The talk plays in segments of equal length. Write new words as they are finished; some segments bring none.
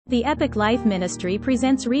The Epic Life Ministry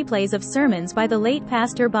presents replays of sermons by the late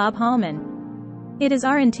Pastor Bob Hallman. It is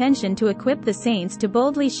our intention to equip the saints to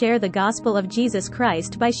boldly share the gospel of Jesus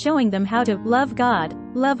Christ by showing them how to love God,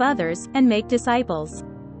 love others, and make disciples.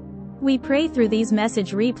 We pray through these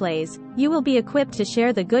message replays, you will be equipped to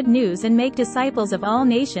share the good news and make disciples of all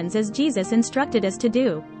nations as Jesus instructed us to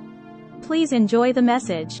do. Please enjoy the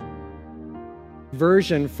message.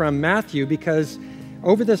 Version from Matthew, because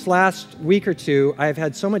over this last week or two, I've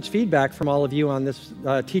had so much feedback from all of you on this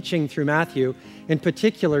teaching through Matthew, in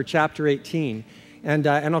particular chapter 18. And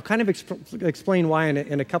I'll kind of explain why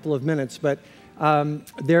in a couple of minutes, but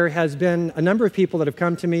there has been a number of people that have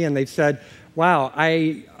come to me and they've said, wow,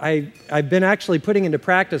 I've been actually putting into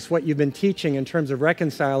practice what you've been teaching in terms of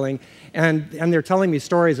reconciling, and they're telling me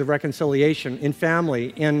stories of reconciliation in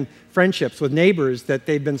family, in friendships with neighbors that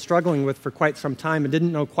they've been struggling with for quite some time and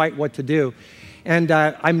didn't know quite what to do. And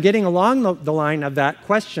I'm getting along the line of that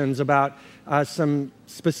questions about some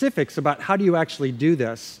specifics about how do you actually do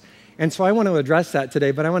this. And so I want to address that today,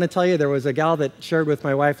 but I want to tell you there was a gal that shared with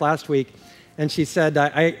my wife last week, and she said,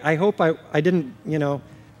 I hope I didn't,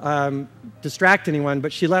 distract anyone,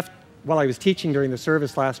 but she left while I was teaching during the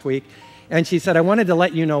service last week, and she said, I wanted to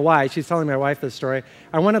let you know why. She's telling my wife this story.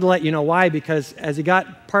 I wanted to let you know why, because as he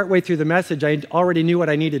got partway through the message, I already knew what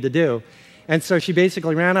I needed to do. And so she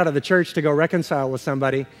basically ran out of the church to go reconcile with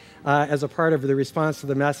somebody as a part of the response to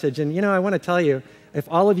the message. And, I want to tell you,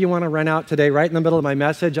 if all of you want to run out today right in the middle of my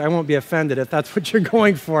message, I won't be offended if that's what you're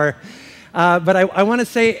going for. But I want to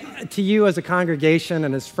say to you as a congregation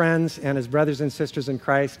and as friends and as brothers and sisters in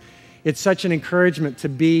Christ, it's such an encouragement to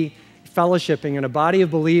be fellowshipping in a body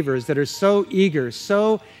of believers that are so eager,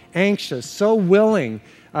 so anxious, so willing,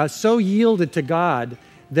 so yielded to God,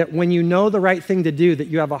 that when you know the right thing to do, that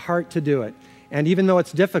you have a heart to do it. And even though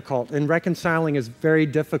it's difficult, and reconciling is very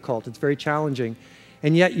difficult, it's very challenging,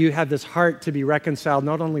 and yet you have this heart to be reconciled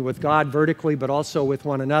not only with God vertically, but also with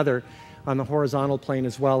one another on the horizontal plane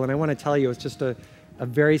as well. And I want to tell you, it's just a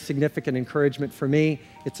very significant encouragement for me.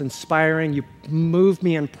 It's inspiring. You move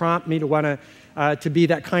me and prompt me to want to be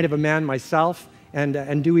that kind of a man myself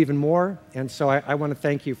and do even more. And so I want to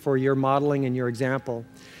thank you for your modeling and your example.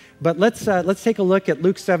 But let's take a look at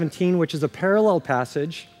Luke 17, which is a parallel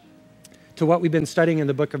passage to what we've been studying in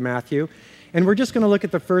the book of Matthew. And we're just going to look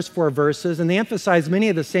at the first 4 verses, and they emphasize many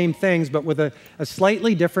of the same things, but with a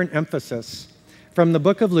slightly different emphasis. From the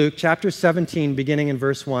book of Luke, chapter 17, beginning in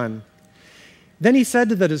verse 1. Then he said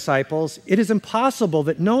to the disciples, "It is impossible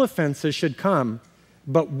that no offenses should come,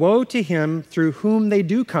 but woe to him through whom they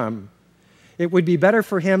do come. It would be better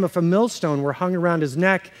for him if a millstone were hung around his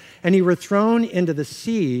neck and he were thrown into the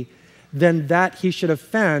sea than that he should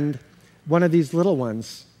offend one of these little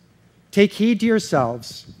ones. Take heed to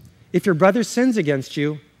yourselves. If your brother sins against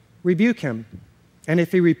you, rebuke him. And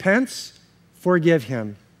if he repents, forgive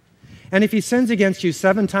him. And if he sins against you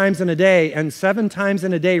 7 times in a day, and 7 times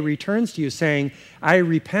in a day returns to you saying, I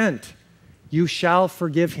repent, you shall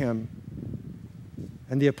forgive him."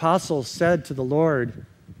 And the apostles said to the Lord,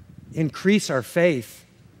 "Increase our faith."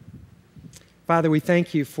 Father, we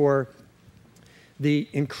thank you for the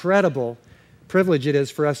incredible privilege it is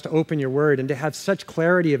for us to open your word and to have such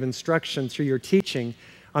clarity of instruction through your teaching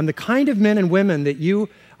on the kind of men and women that you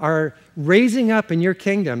are raising up in your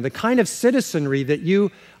kingdom, the kind of citizenry that you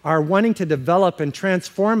are wanting to develop and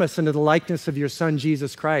transform us into the likeness of your Son,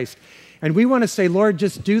 Jesus Christ. And we want to say, Lord,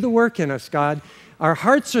 just do the work in us, God. Our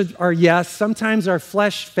hearts are yes. Sometimes our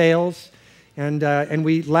flesh fails and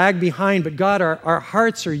we lag behind, but God, our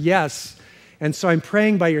hearts are yes. And so I'm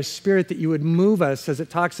praying by your Spirit that you would move us, as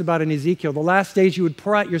it talks about in Ezekiel. The last days you would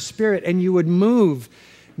pour out your Spirit and you would move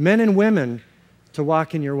men and women to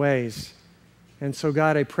walk in your ways. And so,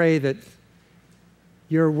 God, I pray that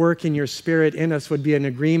your work in your Spirit in us would be an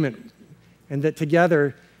agreement, and that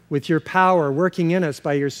together with your power working in us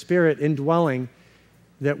by your Spirit indwelling,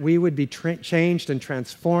 that we would be changed and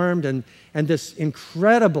transformed, and this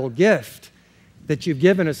incredible gift that you've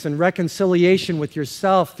given us in reconciliation with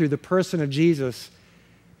yourself through the person of Jesus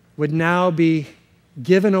would now be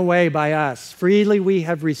given away by us. Freely we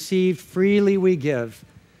have received, freely we give.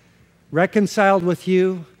 Reconciled with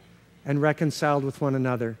you and reconciled with one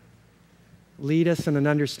another. Lead us in an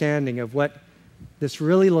understanding of what this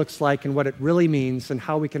really looks like and what it really means and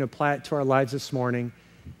how we can apply it to our lives this morning.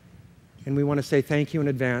 And we want to say thank you in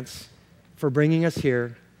advance for bringing us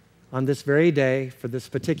here on this very day for this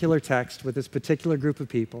particular text with this particular group of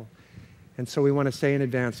people. And so we want to say in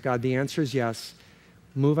advance, God, the answer is yes.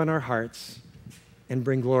 Move on our hearts and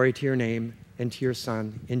bring glory to your name and to your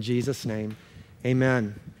Son. In Jesus' name,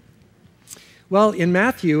 amen. Well, in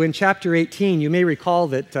Matthew, in chapter 18, you may recall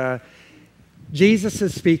that Jesus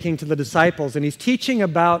is speaking to the disciples, and he's teaching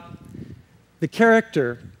about the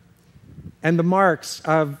character and the marks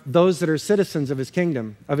of those that are citizens of his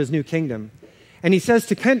kingdom, of his new kingdom. And he says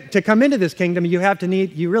to come into this kingdom,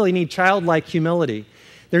 you really need childlike humility.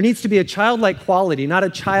 There needs to be a childlike quality, not a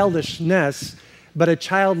childishness, but a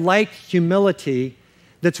childlike humility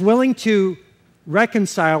that's willing to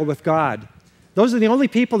reconcile with God. Those are the only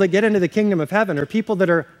people that get into the kingdom of heaven, are people that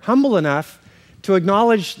are humble enough to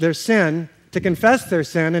acknowledge their sin, to confess their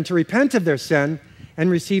sin, and to repent of their sin and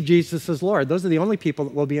receive Jesus as Lord. Those are the only people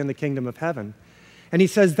that will be in the kingdom of heaven. And he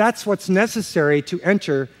says that's what's necessary to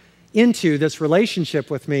enter into this relationship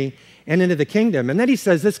with me and into the kingdom. And then he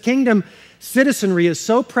says this kingdom citizenry is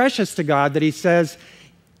so precious to God that he says,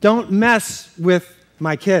 don't mess with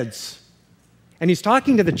my kids. And he's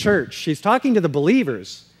talking to the church. He's talking to the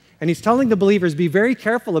believers. And he's telling the believers, be very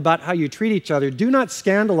careful about how you treat each other. Do not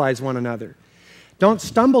scandalize one another. Don't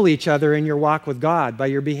stumble each other in your walk with God by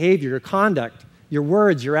your behavior, your conduct, your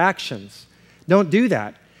words, your actions. Don't do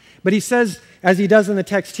that. But he says, as he does in the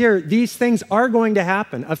text here, these things are going to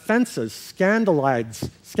happen. Offenses,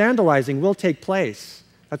 scandalizing will take place.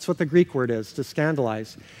 That's what the Greek word is, to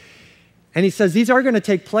scandalize. And he says these are going to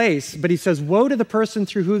take place, but he says, woe to the person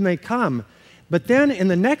through whom they come. But then in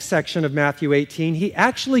the next section of Matthew 18, he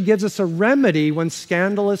actually gives us a remedy when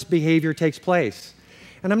scandalous behavior takes place.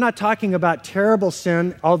 And I'm not talking about terrible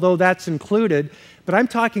sin, although that's included, but I'm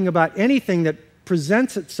talking about anything that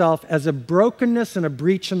presents itself as a brokenness and a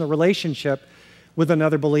breach in the relationship with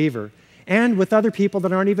another believer and with other people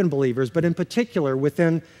that aren't even believers, but in particular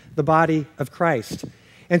within the body of Christ.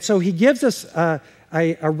 And so he gives us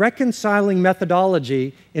a reconciling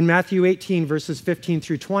methodology in Matthew 18, verses 15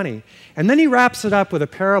 through 20. And then he wraps it up with a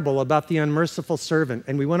parable about the unmerciful servant.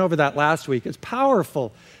 And we went over that last week. It's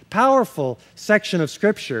powerful, powerful section of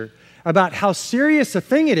Scripture about how serious a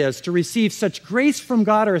thing it is to receive such grace from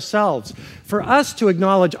God ourselves, for us to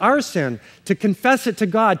acknowledge our sin, to confess it to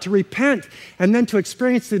God, to repent, and then to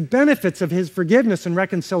experience the benefits of his forgiveness and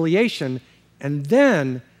reconciliation, and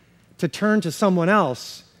then to turn to someone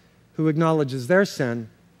else who acknowledges their sin,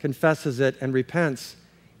 confesses it, and repents,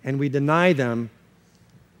 and we deny them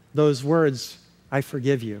those words, I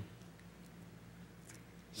forgive you.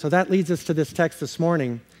 So that leads us to this text this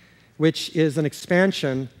morning, which is an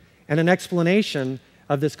expansion and an explanation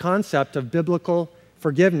of this concept of biblical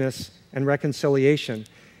forgiveness and reconciliation.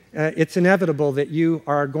 It's inevitable that you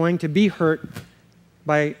are going to be hurt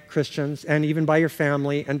by Christians and even by your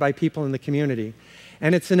family and by people in the community.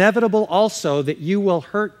 And it's inevitable also that you will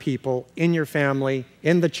hurt people in your family,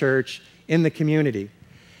 in the church, in the community.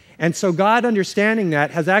 And so God, understanding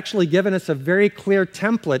that, has actually given us a very clear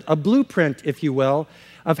template, a blueprint, if you will,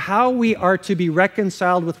 of how we are to be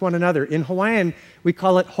reconciled with one another. In Hawaiian, we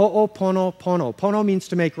call it ho'oponopono. Pono means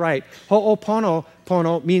to make right.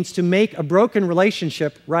 Ho'oponopono means to make a broken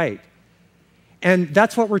relationship right. And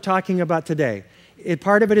that's what we're talking about today.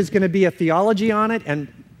 Part of it is going to be a theology on it, and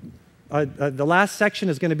the last section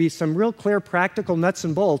is going to be some real clear practical nuts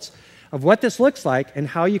and bolts of what this looks like and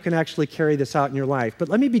how you can actually carry this out in your life. But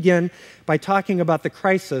let me begin by talking about the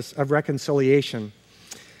crisis of reconciliation.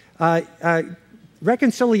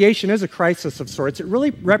 Reconciliation is a crisis of sorts. It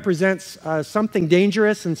really represents something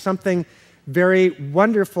dangerous and something very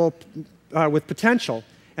wonderful with potential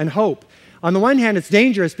and hope. On the one hand, it's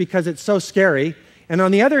dangerous because it's so scary. And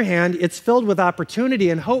on the other hand, it's filled with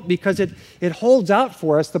opportunity and hope because it holds out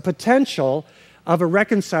for us the potential of a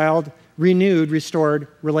reconciled, renewed, restored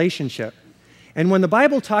relationship. And when the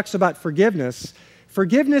Bible talks about forgiveness,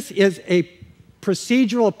 forgiveness is a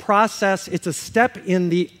procedural process. It's a step in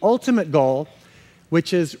the ultimate goal,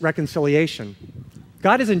 which is reconciliation.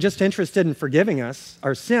 God isn't just interested in forgiving us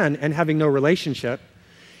our sin and having no relationship.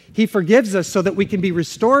 He forgives us so that we can be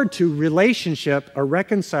restored to relationship, a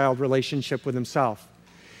reconciled relationship with himself.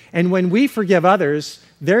 And when we forgive others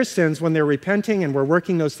their sins, when they're repenting and we're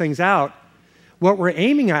working those things out, what we're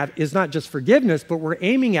aiming at is not just forgiveness, but we're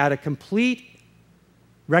aiming at a complete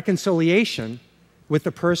reconciliation with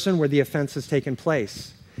the person where the offense has taken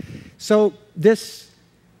place. So this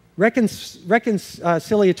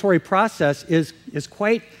reconciliatory process is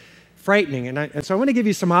quite frightening. And so I want to give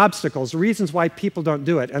you some obstacles, reasons why people don't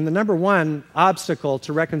do it. And the number one obstacle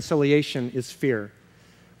to reconciliation is fear.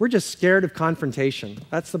 We're just scared of confrontation.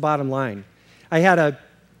 That's the bottom line. I had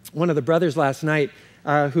one of the brothers last night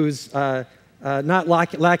who's not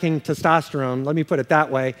lacking testosterone, let me put it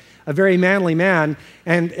that way, a very manly man.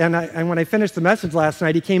 And when I finished the message last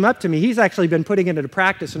night, he came up to me. He's actually been putting it into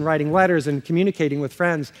practice and writing letters and communicating with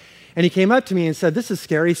friends. And he came up to me and said, this is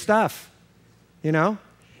scary stuff, you know?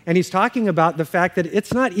 And he's talking about the fact that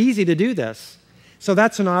it's not easy to do this. So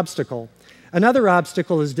that's an obstacle. Another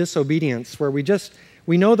obstacle is disobedience, where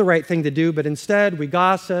we know the right thing to do, but instead we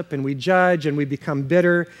gossip and we judge and we become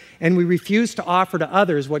bitter and we refuse to offer to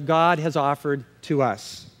others what God has offered to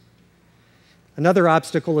us. Another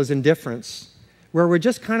obstacle is indifference, where we're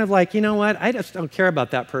just kind of like, you know what, I just don't care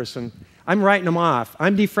about that person. I'm writing them off.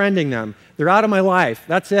 I'm defriending them. They're out of my life.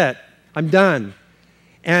 That's it. I'm done.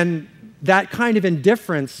 And that kind of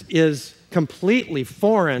indifference is completely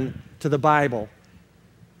foreign to the Bible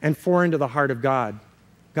and foreign to the heart of God.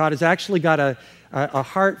 God has actually got a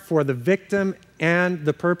heart for the victim and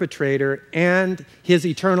the perpetrator and his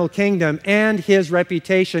eternal kingdom and his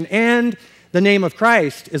reputation and the name of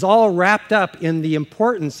Christ is all wrapped up in the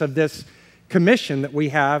importance of this commission that we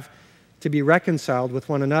have to be reconciled with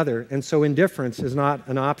one another. And so indifference is not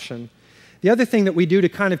an option. The other thing that we do to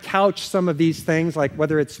kind of couch some of these things, like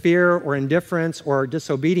whether it's fear or indifference or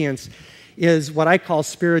disobedience, is what I call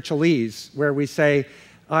spiritualese, where we say,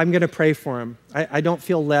 I'm going to pray for him. I don't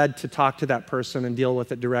feel led to talk to that person and deal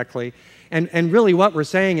with it directly. And really what we're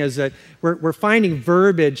saying is that we're finding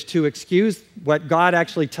verbiage to excuse what God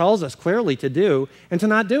actually tells us clearly to do and to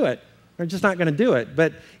not do it. We're just not going to do it.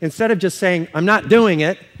 But instead of just saying, I'm not doing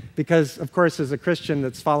it, because, of course, as a Christian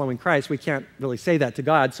that's following Christ, we can't really say that to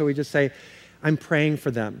God. So we just say, I'm praying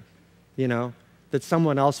for them, that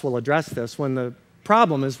someone else will address this when the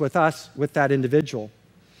problem is with us, with that individual.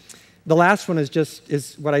 The last one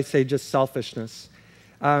is what I say, just selfishness.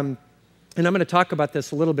 And I'm going to talk about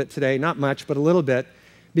this a little bit today, not much, but a little bit,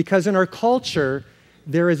 because in our culture,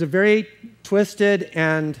 there is a very twisted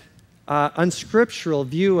and unscriptural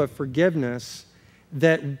view of forgiveness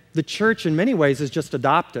that the church in many ways has just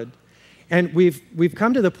adopted. And we've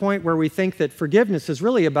come to the point where we think that forgiveness is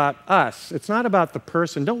really about us. It's not about the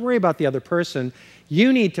person. Don't worry about the other person.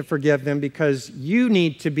 You need to forgive them because you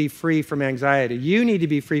need to be free from anxiety. You need to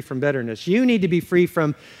be free from bitterness. You need to be free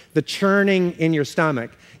from the churning in your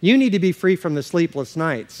stomach. You need to be free from the sleepless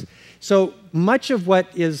nights. So much of what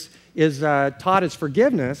is taught as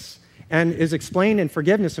forgiveness and is explained in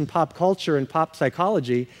forgiveness in pop culture and pop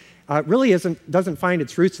psychology really doesn't find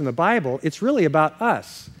its roots in the Bible. It's really about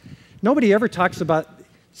us. Nobody ever talks about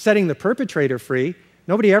setting the perpetrator free.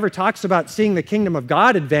 Nobody ever talks about seeing the kingdom of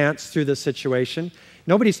God advance through this situation.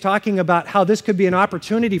 Nobody's talking about how this could be an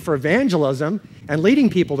opportunity for evangelism and leading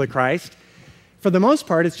people to Christ. For the most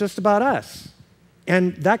part, it's just about us.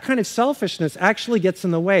 And that kind of selfishness actually gets in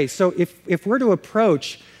the way. So if we're to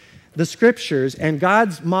approach the scriptures and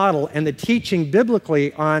God's model and the teaching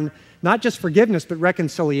biblically on not just forgiveness but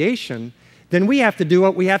reconciliation, then we have to do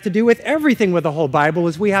what we have to do with everything with the whole Bible,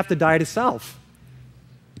 is we have to die to self.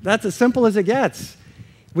 That's as simple as it gets.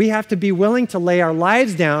 We have to be willing to lay our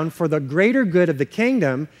lives down for the greater good of the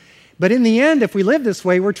kingdom. But in the end, if we live this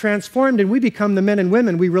way, we're transformed and we become the men and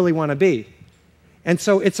women we really want to be. And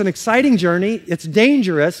so it's an exciting journey. It's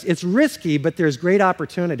dangerous. It's risky, but there's great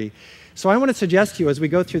opportunity. So I want to suggest to you as we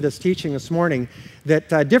go through this teaching this morning that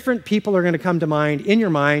different people are going to come to mind in your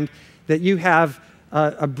mind that you have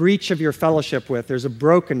a breach of your fellowship with. There's a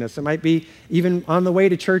brokenness. It might be even on the way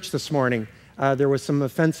to church this morning. There was some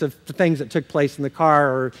offensive things that took place in the car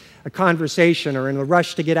or a conversation or in a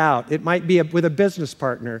rush to get out. It might be with a business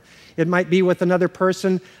partner. It might be with another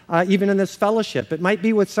person, even in this fellowship. It might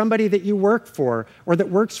be with somebody that you work for or that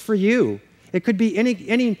works for you. It could be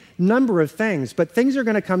any number of things, but things are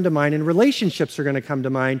going to come to mind and relationships are going to come to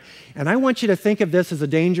mind. And I want you to think of this as a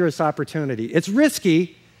dangerous opportunity. It's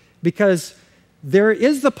risky because there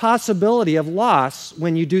is the possibility of loss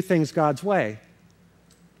when you do things God's way.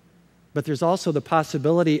 But there's also the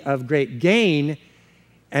possibility of great gain.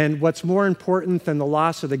 And what's more important than the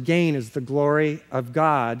loss or the gain is the glory of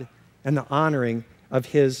God and the honoring of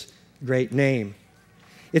his great name.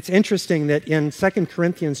 It's interesting that in 2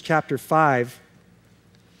 Corinthians chapter 5,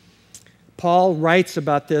 Paul writes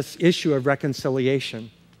about this issue of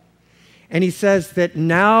reconciliation. And he says that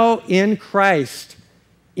now in Christ,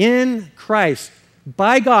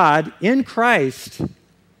 by God, in Christ,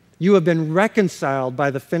 you have been reconciled by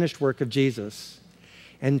the finished work of Jesus.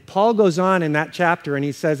 And Paul goes on in that chapter and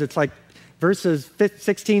he says, it's like verses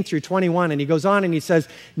 16 through 21, and he goes on and he says,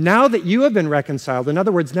 now that you have been reconciled, in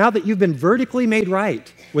other words, now that you've been vertically made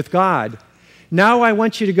right with God, now I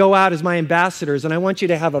want you to go out as my ambassadors and I want you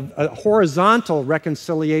to have a horizontal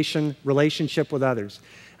reconciliation relationship with others.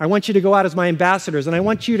 I want you to go out as my ambassadors and I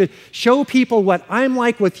want you to show people what I'm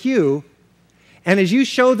like with you. And as you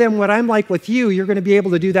show them what I'm like with you, you're going to be able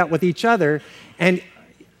to do that with each other. And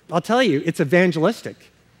I'll tell you, it's evangelistic.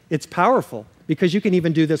 It's powerful because you can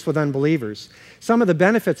even do this with unbelievers. Some of the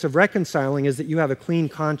benefits of reconciling is that you have a clean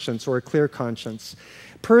conscience or a clear conscience.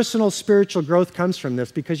 Personal spiritual growth comes from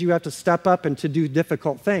this because you have to step up and to do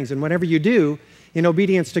difficult things. And whenever you do, in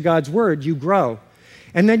obedience to God's word, you grow.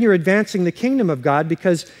 And then you're advancing the kingdom of God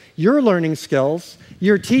because you're learning skills,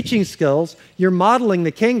 you're teaching skills, you're modeling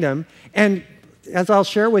the kingdom. And as I'll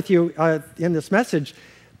share with you in this message,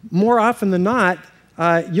 more often than not,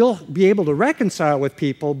 you'll be able to reconcile with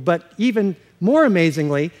people, but even more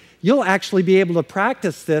amazingly, you'll actually be able to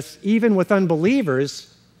practice this even with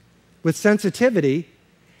unbelievers with sensitivity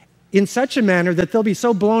in such a manner that they'll be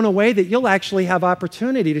so blown away that you'll actually have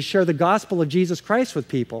opportunity to share the gospel of Jesus Christ with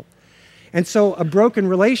people. And so a broken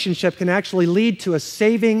relationship can actually lead to a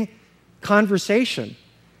saving conversation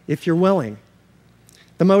if you're willing.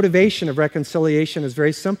 The motivation of reconciliation is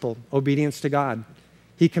very simple: obedience to God.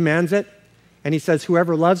 He commands it, and he says,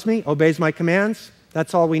 whoever loves me obeys my commands.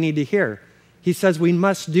 That's all we need to hear. He says we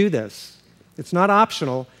must do this. It's not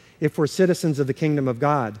optional if we're citizens of the kingdom of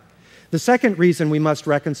God. The second reason we must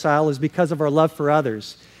reconcile is because of our love for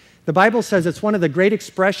others. The Bible says it's one of the great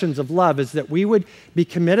expressions of love is that we would be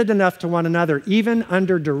committed enough to one another, even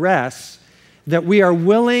under duress, that we are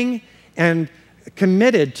willing and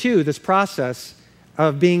committed to this process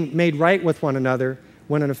of being made right with one another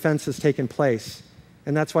when an offense has taken place.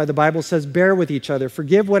 And that's why the Bible says, bear with each other,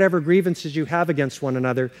 forgive whatever grievances you have against one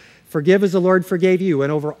another, forgive as the Lord forgave you,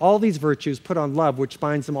 and over all these virtues put on love, which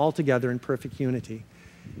binds them all together in perfect unity.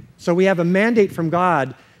 So we have a mandate from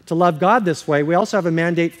God to love God this way. We also have a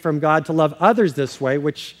mandate from God to love others this way,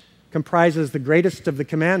 which comprises the greatest of the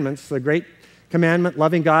commandments, the great commandment,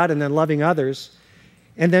 loving God and then loving others,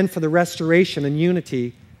 and then for the restoration and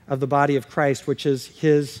unity of the body of Christ, which is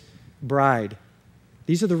his bride.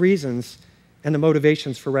 These are the reasons and the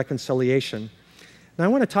motivations for reconciliation. Now I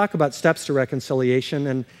want to talk about steps to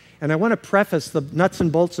reconciliation, and I want to preface the nuts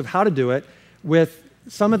and bolts of how to do it with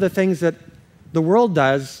some of the things that the world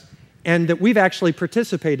does and that we've actually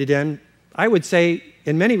participated in, I would say,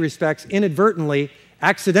 in many respects, inadvertently,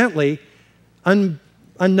 accidentally,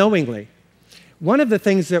 unknowingly. One of the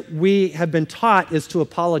things that we have been taught is to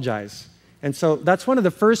apologize. And so that's one of the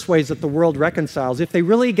first ways that the world reconciles. If they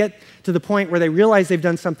really get to the point where they realize they've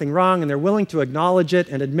done something wrong and they're willing to acknowledge it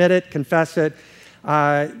and admit it, confess it,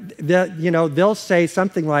 they'll say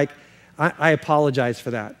something like, I apologize for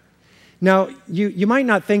that. Now, you might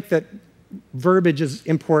not think that verbiage is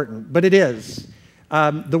important, but it is.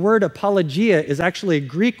 The word apologia is actually a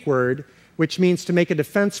Greek word which means to make a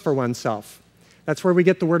defense for oneself. That's where we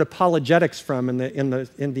get the word apologetics from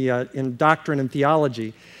in doctrine and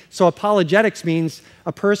theology. So apologetics means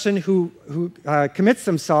a person who commits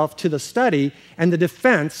themselves to the study and the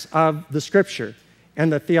defense of the Scripture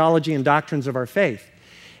and the theology and doctrines of our faith.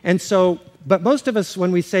 And so, but most of us,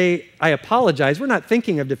 when we say, I apologize, we're not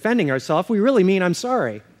thinking of defending ourselves. We really mean, I'm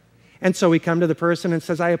sorry. And so we come to the person and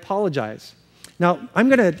says, I apologize. Now, I'm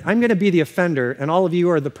gonna be the offender, and all of you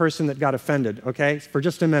are the person that got offended, okay, for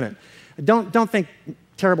just a minute. Don't think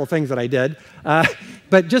terrible things that I did,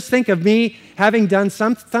 but just think of me having done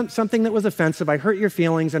something that was offensive. I hurt your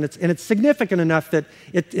feelings, and it's significant enough that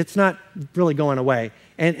it's not really going away,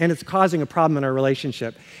 and it's causing a problem in our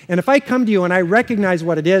relationship. And if I come to you and I recognize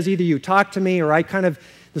what it is, either you talk to me or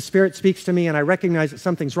the Spirit speaks to me and I recognize that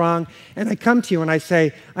something's wrong, and I come to you and I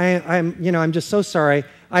say, I'm just so sorry,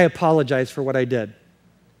 I apologize for what I did.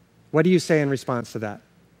 What do you say in response to that?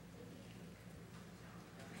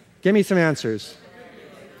 Give me some answers.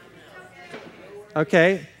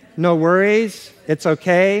 Okay, no worries, it's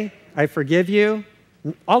okay, I forgive you.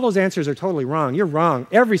 All those answers are totally wrong. You're wrong.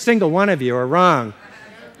 Every single one of you are wrong.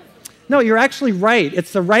 No, you're actually right.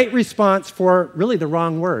 It's the right response for really the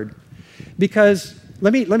wrong word. Because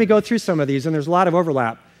let me go through some of these, and there's a lot of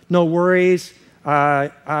overlap. No worries,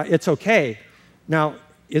 it's okay. Now,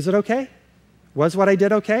 is it okay? Was what I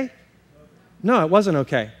did okay? No, it wasn't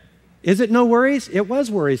okay. Is it no worries? It was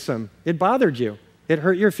worrisome. It bothered you. It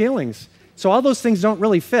hurt your feelings. So all those things don't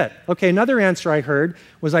really fit. Okay, another answer I heard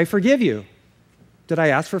was, I forgive you. Did I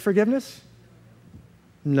ask for forgiveness?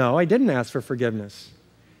 No, I didn't ask for forgiveness.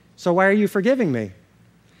 So why are you forgiving me?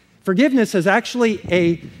 Forgiveness is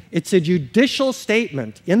actually it's a judicial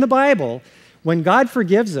statement. In the Bible, when God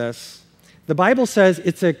forgives us, the Bible says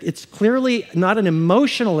it's clearly not an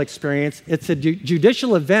emotional experience. It's a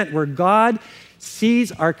judicial event where God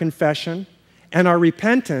sees our confession and our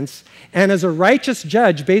repentance, and as a righteous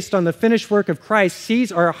judge based on the finished work of Christ,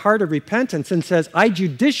 sees our heart of repentance and says, I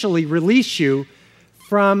judicially release you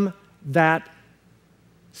from that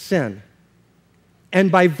sin.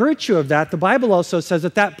 And by virtue of that, the Bible also says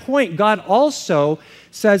at that point, God also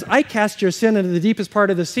says, I cast your sin into the deepest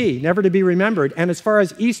part of the sea, never to be remembered, and as far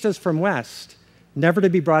as east is from west, never to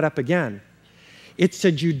be brought up again. It's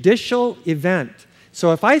a judicial event.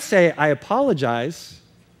 So if I say, I apologize,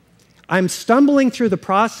 I'm stumbling through the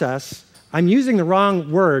process. I'm using the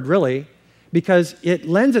wrong word, really, because it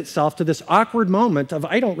lends itself to this awkward moment of,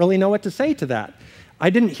 I don't really know what to say to that. I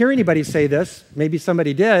didn't hear anybody say this. Maybe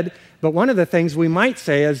somebody did. But one of the things we might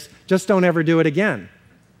say is, just don't ever do it again,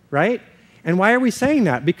 right? And why are we saying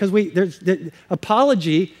that? Because the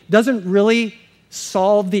apology doesn't really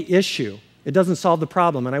solve the issue. It doesn't solve the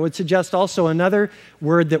problem. And I would suggest also another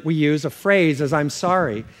word that we use, a phrase, is I'm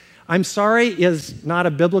sorry. I'm sorry is not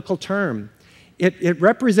a biblical term. It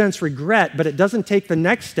represents regret, but it doesn't take the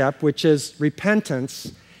next step, which is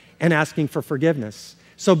repentance and asking for forgiveness.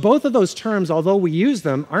 So both of those terms, although we use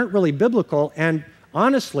them, aren't really biblical and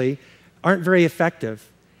honestly aren't very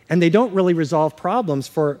effective. And they don't really resolve problems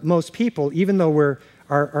for most people, even though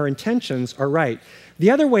our intentions are right. The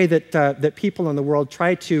other way that people in the world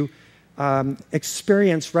try to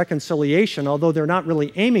experience reconciliation, although they're not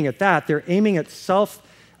really aiming at that, they're aiming at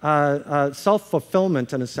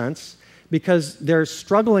self-fulfillment in a sense, because they're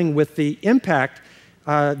struggling with the impact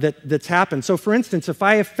that's happened. So for instance, if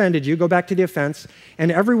I offended you, go back to the offense, and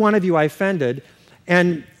every one of you I offended,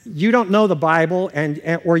 and you don't know the Bible,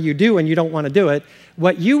 or you do and you don't want to do it,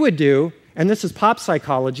 what you would do, and this is pop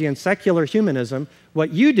psychology and secular humanism,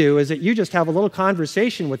 what you do is that you just have a little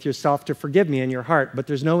conversation with yourself to forgive me in your heart, but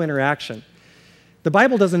there's no interaction. The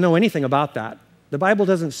Bible doesn't know anything about that. The Bible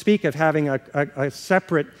doesn't speak of having a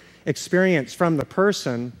separate experience from the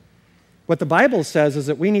person. What the Bible says is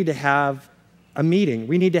that we need to have a meeting.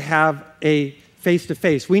 We need to have a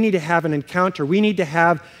face-to-face. We need to have an encounter. We need to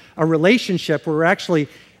have a relationship where we're actually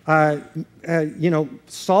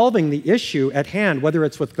solving the issue at hand, whether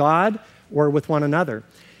it's with God or with one another.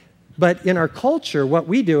 But in our culture, what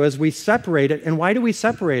we do is we separate it. And why do we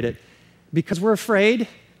separate it? Because we're afraid.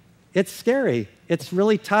 It's scary. It's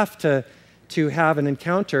really tough to have an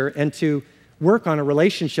encounter and to work on a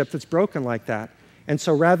relationship that's broken like that. And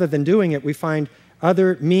so rather than doing it, we find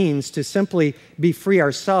other means to simply be free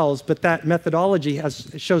ourselves, but that methodology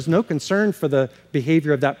shows no concern for the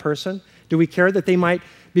behavior of that person. Do we care that they might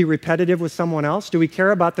be repetitive with someone else? Do we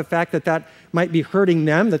care about the fact that that might be hurting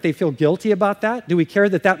them, that they feel guilty about that? Do we care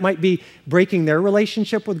that that might be breaking their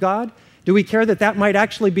relationship with God? Do we care that that might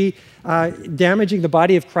actually be damaging the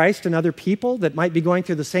body of Christ and other people that might be going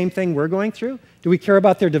through the same thing we're going through? Do we care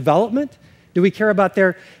about their development? Do we care about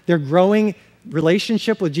their growing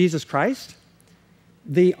relationship with Jesus Christ?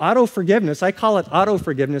 The auto-forgiveness, I call it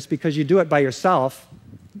auto-forgiveness because you do it by yourself,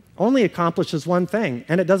 only accomplishes one thing,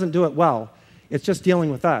 and it doesn't do it well. It's just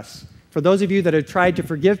dealing with us. For those of you that have tried to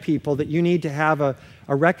forgive people that you need to have a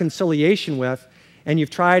reconciliation with, and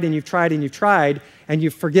you've tried and you've tried and you've tried, and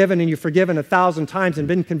you've forgiven 1,000 times and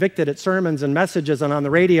been convicted at sermons and messages and on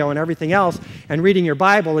the radio and everything else, and reading your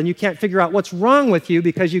Bible, and you can't figure out what's wrong with you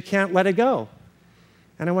because you can't let it go.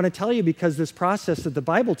 And I want to tell you, because this process that the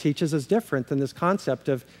Bible teaches is different than this concept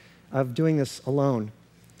of doing this alone.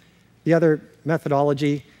 The other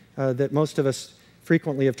methodology that most of us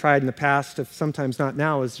frequently have tried in the past, if sometimes not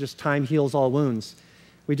now, is just time heals all wounds.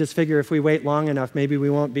 We just figure if we wait long enough, maybe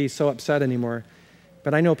we won't be so upset anymore.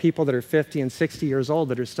 But I know people that are 50 and 60 years old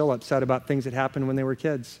that are still upset about things that happened when they were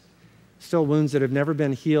kids. Still wounds that have never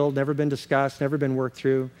been healed, never been discussed, never been worked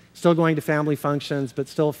through. Still going to family functions, but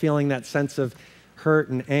still feeling that sense of hurt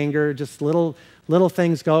and anger. Just little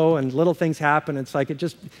things go and little things happen. It's like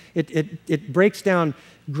it breaks down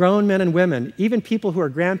grown men and women, even people who are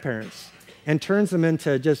grandparents, and turns them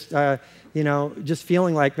into just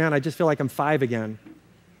feeling like, man, I just feel like I'm 5 again.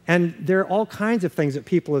 And there are all kinds of things that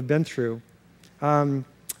people have been through.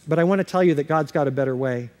 But I want to tell you that God's got a better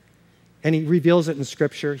way. And He reveals it in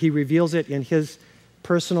Scripture. He reveals it in His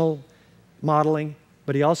personal modeling.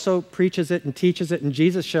 But He also preaches it and teaches it. And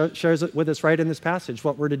Jesus shares it with us right in this passage,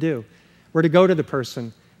 what we're to do. We're to go to the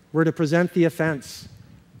person. We're to present the offense.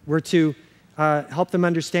 We're to help them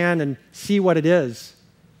understand and see what it is.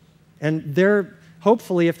 And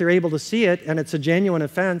hopefully, if they're able to see it and it's a genuine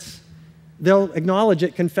offense, they'll acknowledge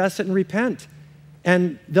it, confess it, and repent.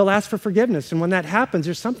 And they'll ask for forgiveness. And when that happens,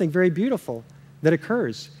 there's something very beautiful that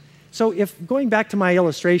occurs. So going back to my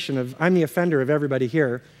illustration of I'm the offender of everybody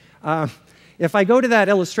here, if I go to that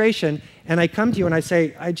illustration and I come to you and I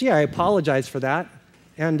say, gee, I apologize for that,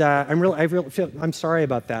 and I'm sorry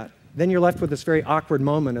about that, then you're left with this very awkward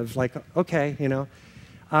moment of like, okay,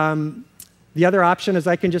 The other option is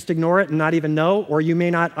I can just ignore it and not even know, or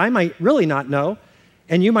I might really not know,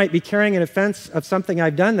 and you might be carrying an offense of something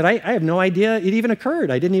I've done that I have no idea it even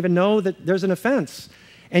occurred. I didn't even know that there's an offense.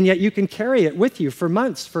 and yet you can carry it with you for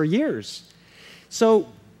months, for years. So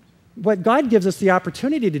what God gives us the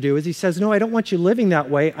opportunity to do is he says, no, I don't want you living that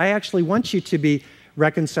way. I actually want you to be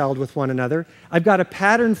reconciled with one another. I've got a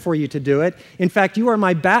pattern for you to do it. In fact, you are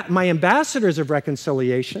my ambassadors of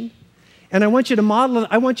reconciliation, and I want you to model it.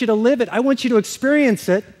 I want you to live it. I want you to experience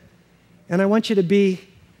it, and I want you to be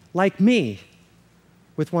like me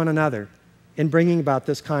with one another in bringing about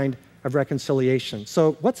this kind of reconciliation.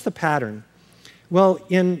 So what's the pattern? Well,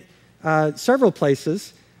 in several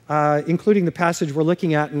places, including the passage we're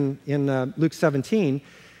looking at in Luke 17,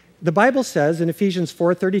 the Bible says in Ephesians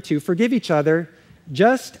 4:32, forgive each other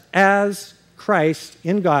just as Christ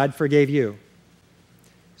in God forgave you.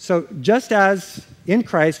 So just as in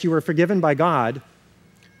Christ you were forgiven by God,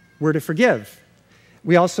 we're to forgive.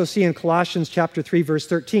 We also see in Colossians chapter 3, verse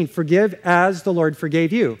 13, forgive as the Lord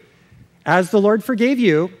forgave you. As the Lord forgave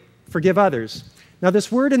you, forgive others. Now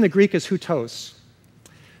this word in the Greek is hutos.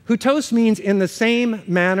 Hutos means in the same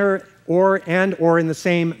manner or in the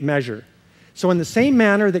same measure. So in the same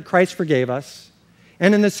manner that Christ forgave us,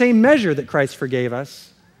 and in the same measure that Christ forgave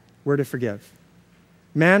us, we're to forgive.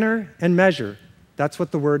 Manner and measure, that's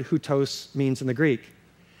what the word hutos means in the Greek.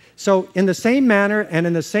 So in the same manner and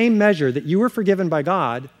in the same measure that you were forgiven by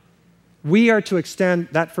God, we are to extend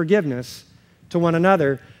that forgiveness to one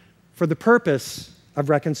another for the purpose of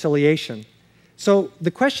reconciliation. So the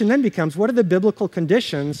question then becomes, what are the biblical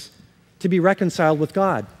conditions to be reconciled with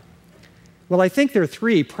God? Well, I think there are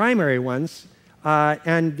three primary ones,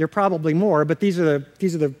 and there are probably more, but these are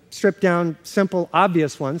the stripped down, simple,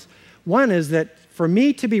 obvious ones. One is that for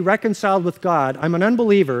me to be reconciled with God, I'm an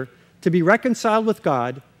unbeliever. To be reconciled with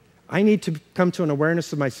God, I need to come to an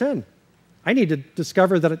awareness of my sin. I need to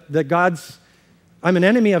discover that I'm an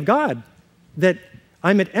enemy of God, that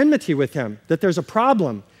I'm at enmity with him, that there's a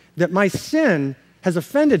problem, that my sin has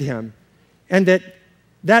offended him, and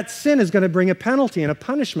that sin is going to bring a penalty and a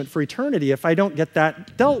punishment for eternity if I don't get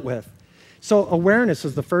that dealt with. So awareness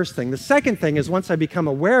is the first thing. The second thing is once I become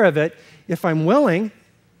aware of it, if I'm willing,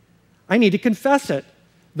 I need to confess it.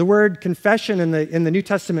 The word confession in the New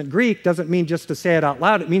Testament Greek doesn't mean just to say it out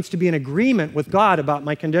loud. It means to be in agreement with God about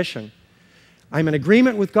my condition. I'm in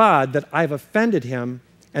agreement with God that I've offended him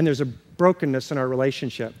and there's a brokenness in our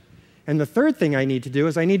relationship. And the third thing I need to do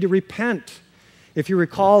is I need to repent. If you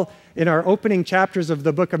recall, in our opening chapters of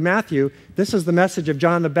the book of Matthew, this is the message of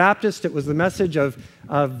John the Baptist, it was the message of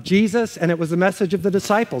Jesus, and it was the message of the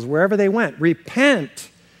disciples, wherever they went. Repent,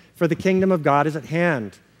 for the kingdom of God is at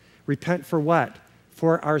hand. Repent for what?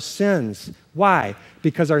 For our sins. Why?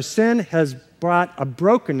 Because our sin has brought a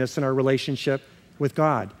brokenness in our relationship with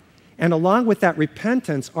God. And along with that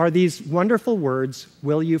repentance are these wonderful words,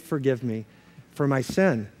 will you forgive me for my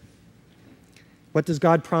sin? What does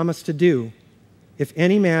God promise to do? If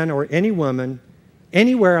any man or any woman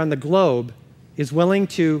anywhere on the globe is willing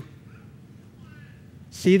to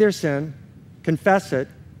see their sin, confess it,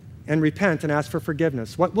 and repent and ask for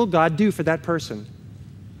forgiveness, what will God do for that person?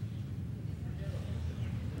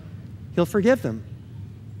 He'll forgive them.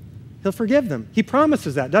 He'll forgive them. He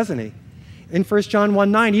promises that, doesn't he? In 1 John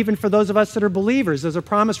 1:9, even for those of us that are believers, there's a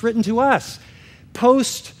promise written to us,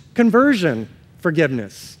 post-conversion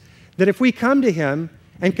forgiveness, that if we come to him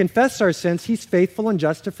and confess our sins, he's faithful and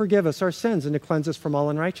just to forgive us our sins and to cleanse us from all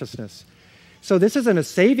unrighteousness. So this isn't a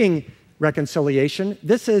saving reconciliation.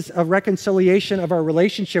 This is a reconciliation of our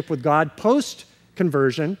relationship with God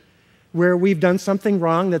post-conversion, where we've done something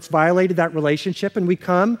wrong that's violated that relationship, and we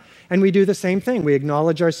come and we do the same thing. We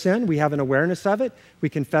acknowledge our sin. We have an awareness of it. We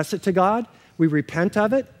confess it to God. We repent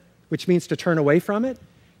of it, which means to turn away from it,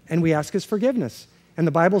 and we ask his forgiveness. And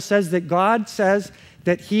the Bible says that God says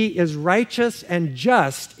that he is righteous and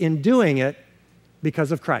just in doing it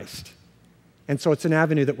because of Christ. And so it's an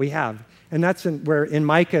avenue that we have. And that's where in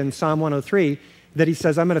Micah in Psalm 103 that he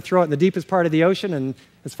says, I'm going to throw it in the deepest part of the ocean and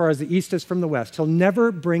as far as the east is from the west. He'll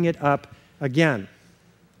never bring it up again.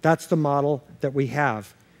 That's the model that we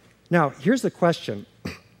have. Now, here's the question.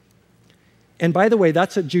 And by the way,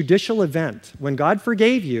 that's a judicial event. When God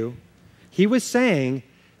forgave you, he was saying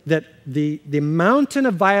that the mountain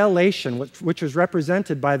of violation, which was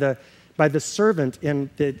represented by the servant in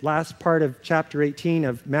the last part of chapter 18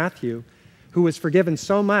 of Matthew, who was forgiven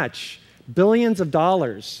so much, billions of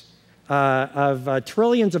dollars,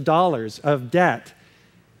 trillions of dollars of debt,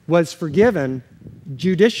 was forgiven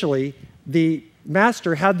judicially. The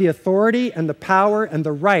master had the authority and the power and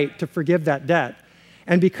the right to forgive that debt.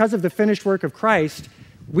 And because of the finished work of Christ,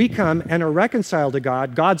 we come and are reconciled to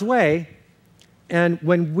God, God's way. And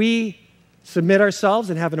when we submit ourselves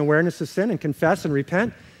and have an awareness of sin and confess and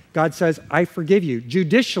repent, God says, I forgive you.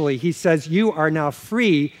 Judicially, he says, you are now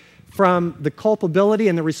free from the culpability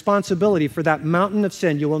and the responsibility for that mountain of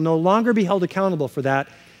sin. You will no longer be held accountable for that.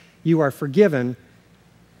 You are forgiven.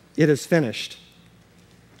 It is finished.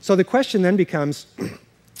 So the question then becomes,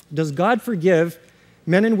 does God forgive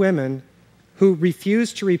men and women who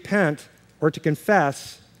refuse to repent or to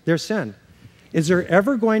confess their sin? Is there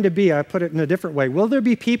ever going to be, I put it in a different way, will there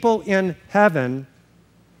be people in heaven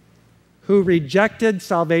who rejected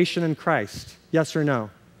salvation in Christ? Yes or no?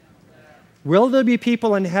 Will there be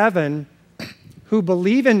people in heaven who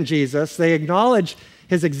believe in Jesus, they acknowledge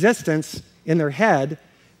his existence in their head,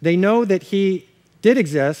 they know that he did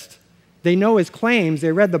exist, they know his claims,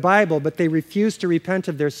 they read the Bible, but they refused to repent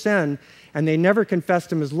of their sin, and they never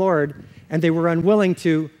confessed him as Lord, and they were unwilling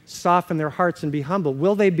to soften their hearts and be humble?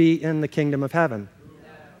 Will they be in the kingdom of heaven?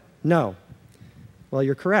 No. Well,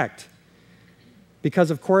 you're correct. Because,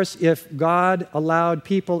 of course, if God allowed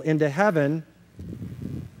people into heaven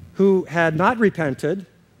who had not repented,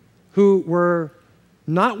 who were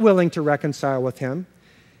not willing to reconcile with him,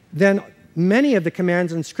 then many of the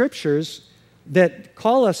commands in scriptures that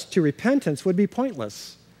call us to repentance would be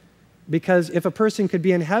pointless. Because if a person could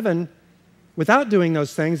be in heaven without doing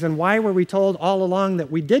those things, then why were we told all along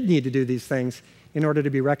that we did need to do these things in order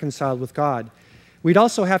to be reconciled with God? We'd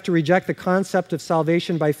also have to reject the concept of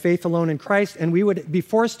salvation by faith alone in Christ, and we would be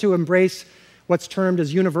forced to embrace what's termed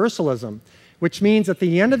as universalism, which means at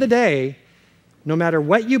the end of the day, no matter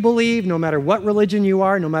what you believe, no matter what religion you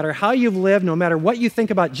are, no matter how you've lived, no matter what you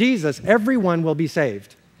think about Jesus, everyone will be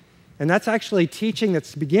saved. And that's actually teaching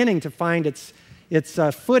that's beginning to find its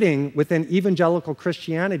footing within evangelical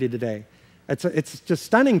Christianity today. It's just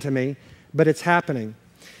stunning to me, but it's happening.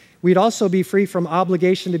 We'd also be free from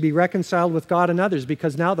obligation to be reconciled with God and others,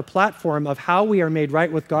 because now the platform of how we are made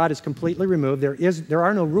right with God is completely removed. There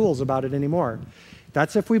are no rules about it anymore.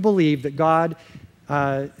 That's if we believe that God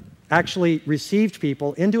actually received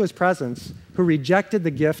people into his presence who rejected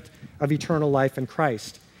the gift of eternal life in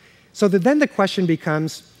Christ. So then the question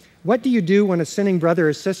becomes, what do you do when a sinning brother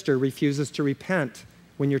or sister refuses to repent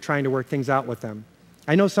when you're trying to work things out with them?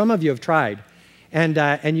 I know some of you have tried,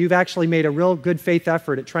 and you've actually made a real good faith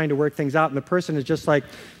effort at trying to work things out, and the person is just like,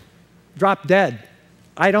 drop dead.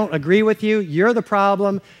 I don't agree with you. You're the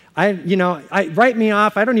problem. Write me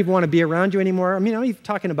off. I don't even want to be around you anymore. I mean, I'm even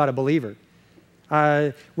talking about a believer,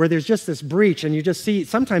 where there's just this breach, and you just see,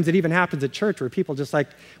 sometimes it even happens at church where people just like,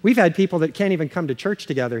 we've had people that can't even come to church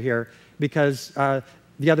together here because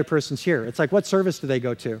the other person's here. It's like, what service do they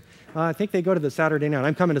go to? I think they go to the Saturday night.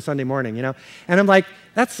 I'm coming to Sunday morning, And I'm like,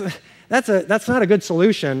 that's not a good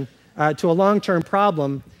solution to a long-term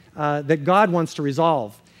problem that God wants to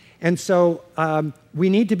resolve. And so we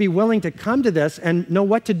need to be willing to come to this and know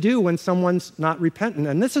what to do when someone's not repentant.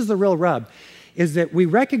 And this is the real rub, is that we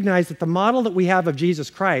recognize that the model that we have of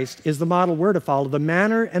Jesus Christ is the model we're to follow, the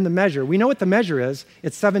manner and the measure. We know what the measure is.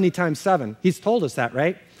 It's 70 times 7. He's told us that,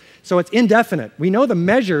 right? So it's indefinite. We know the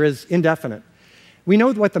measure is indefinite. We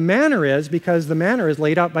know what the manner is because the manner is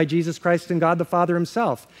laid out by Jesus Christ and God the Father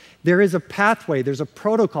himself. There is a pathway, there's a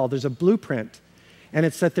protocol, there's a blueprint. And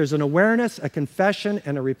it's that there's an awareness, a confession,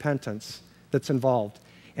 and a repentance that's involved.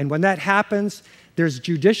 And when that happens, there's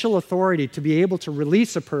judicial authority to be able to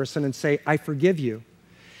release a person and say, I forgive you.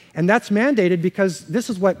 And that's mandated because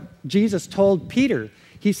this is what Jesus told Peter.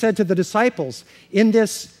 He said to the disciples, in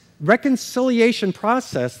this reconciliation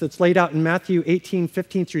process that's laid out in Matthew 18,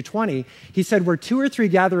 15 through 20, he said, where 2 or 3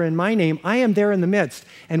 gather in my name, I am there in the midst.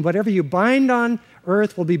 And whatever you bind on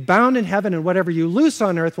earth will be bound in heaven, and whatever you loose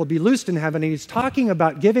on earth will be loosed in heaven. And he's talking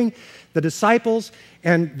about giving the disciples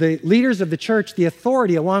and the leaders of the church the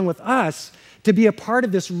authority, along with us, to be a part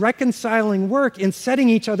of this reconciling work in setting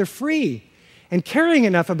each other free and caring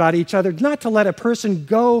enough about each other not to let a person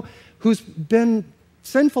go who's been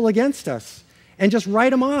sinful against us and just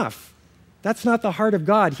write them off. That's not the heart of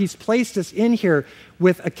God. He's placed us in here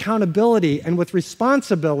with accountability and with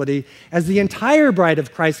responsibility as the entire bride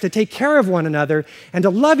of Christ to take care of one another and to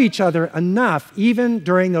love each other enough even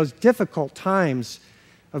during those difficult times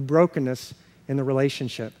of brokenness in the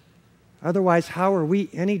relationship. Otherwise, how are we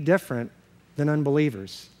any different than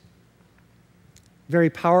unbelievers? Very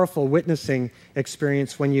powerful witnessing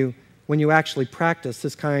experience when you actually practice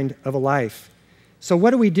this kind of a life. So what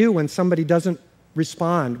do we do when somebody doesn't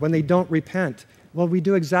respond, when they don't repent? Well, we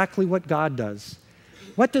do exactly what God does.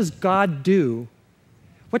 What does God do?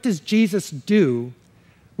 What does Jesus do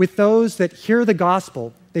with those that hear the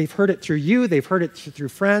gospel? They've heard it through you, they've heard it through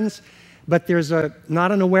friends, but there's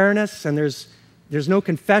not an awareness, and there's no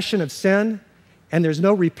confession of sin, and there's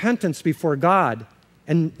no repentance before God,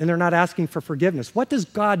 and they're not asking for forgiveness. What does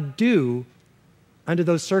God do under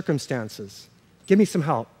those circumstances? Give me some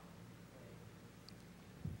help.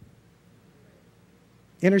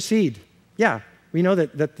 Intercede. Yeah, we know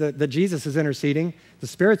that Jesus is interceding. The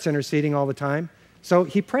Spirit's interceding all the time. So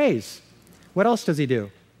he prays. What else does he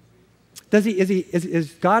do?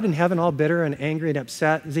 Is God in heaven all bitter and angry and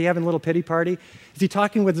upset? Is he having a little pity party? Is he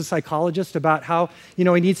talking with a psychologist about how, he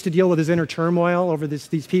needs to deal with his inner turmoil over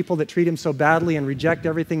these people that treat him so badly and reject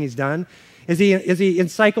everything he's done? Is he in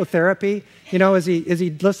psychotherapy? Is he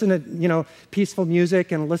listening to, peaceful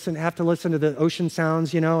music and have to listen to the ocean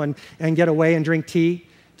sounds, and get away and drink tea,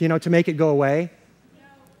 to make it go away?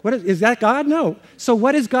 Is that God? No. So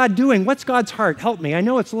what is God doing? What's God's heart? Help me. I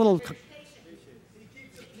know it's a little...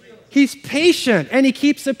 He's patient, and he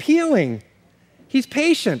keeps appealing. He's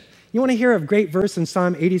patient. You want to hear a great verse in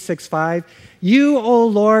Psalm 86:5? You, O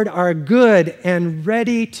Lord, are good and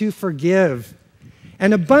ready to forgive,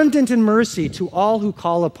 and abundant in mercy to all who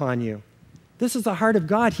call upon you. This is the heart of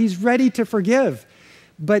God. He's ready to forgive.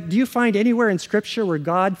 But do you find anywhere in Scripture where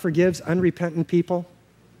God forgives unrepentant people?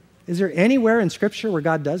 Is there anywhere in Scripture where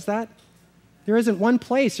God does that? There isn't one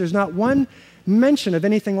place. There's not one mention of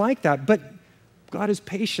anything like that. But God is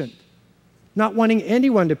patient, not wanting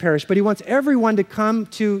anyone to perish, but he wants everyone to come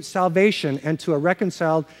to salvation and to a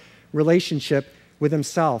reconciled relationship with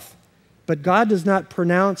himself. But God does not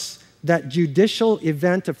pronounce that judicial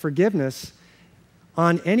event of forgiveness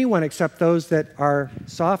on anyone except those that are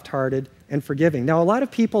soft-hearted and forgiving. Now, a lot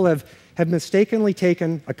of people have mistakenly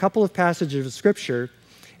taken a couple of passages of Scripture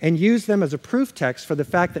and used them as a proof text for the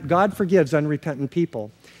fact that God forgives unrepentant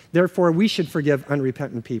people. Therefore, we should forgive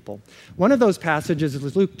unrepentant people. One of those passages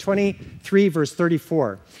is Luke 23, verse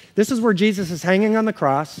 34. This is where Jesus is hanging on the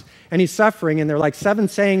cross, and he's suffering, and there are like 7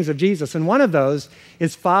 sayings of Jesus. And one of those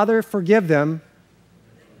is, Father, forgive them,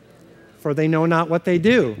 for they know not what they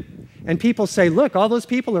do. And people say, look, all those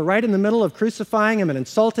people are right in the middle of crucifying him and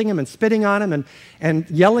insulting him and spitting on him and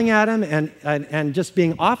yelling at him and just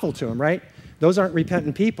being awful to him, right? Those aren't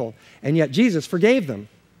repentant people. And yet Jesus forgave them.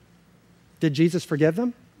 Did Jesus forgive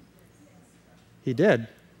them? He did.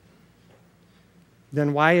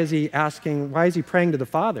 Then why is he praying to the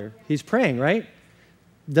Father? He's praying, right?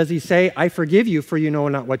 Does he say, I forgive you for you know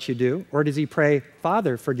not what you do? Or does he pray,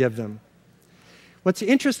 Father, forgive them? What's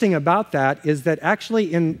interesting about that is that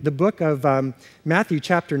actually in the book of Matthew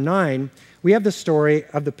chapter 9, we have the story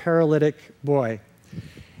of the paralytic boy.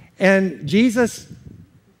 And Jesus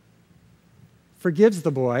forgives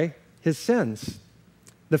the boy his sins.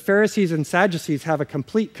 The Pharisees and Sadducees have a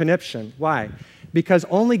complete conniption. Why? Because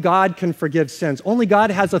only God can forgive sins. Only God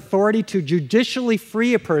has authority to judicially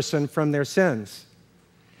free a person from their sins.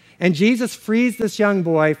 And Jesus frees this young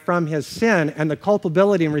boy from his sin and the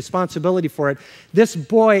culpability and responsibility for it. This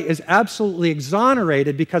boy is absolutely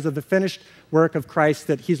exonerated because of the finished work of Christ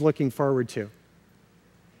that he's looking forward to.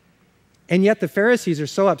 And yet the Pharisees are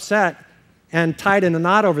so upset and tied in a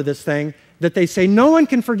knot over this thing that they say, no one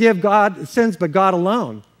can forgive God sins but God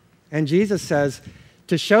alone. And Jesus says,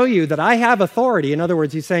 to show you that I have authority, in other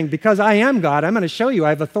words, he's saying, because I am God, I'm going to show you I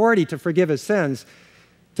have authority to forgive his sins.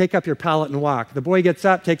 Take up your pallet and walk. The boy gets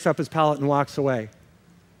up, takes up his pallet, and walks away.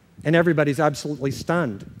 And everybody's absolutely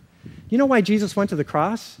stunned. You know why Jesus went to the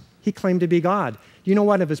cross? He claimed to be God. You know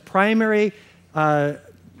one of his primary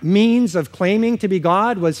means of claiming to be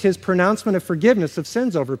God was his pronouncement of forgiveness of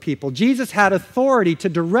sins over people. Jesus had authority to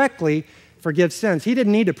directly forgive sins. He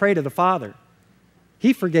didn't need to pray to the Father.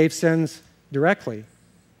 He forgave sins directly.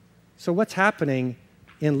 So what's happening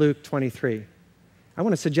in Luke 23? I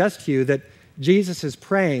want to suggest to you that Jesus is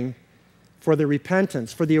praying for the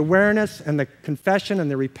repentance, for the awareness and the confession and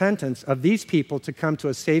the repentance of these people to come to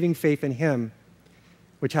a saving faith in him,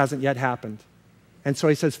 which hasn't yet happened. And so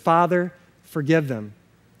he says, Father, forgive them,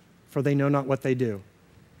 for they know not what they do.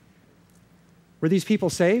 Were these people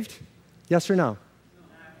saved? Yes or no?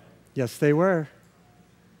 Yes, they were.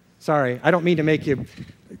 Sorry, I don't mean to make you,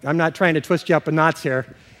 I'm not trying to twist you up in knots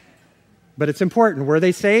here, but it's important. Were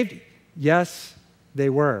they saved? Yes, they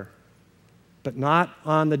were. But not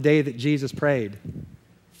on the day that Jesus prayed.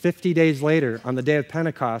 50 days later, on the day of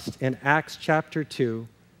Pentecost, in Acts chapter 2,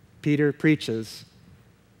 Peter preaches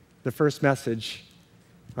the first message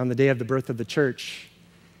on the day of the birth of the church.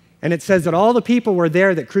 And it says that all the people were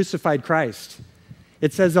there that crucified Christ.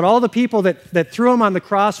 It says that all the people that threw him on the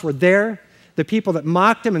cross were there, the people that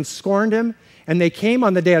mocked him and scorned him, and they came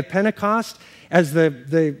on the day of Pentecost as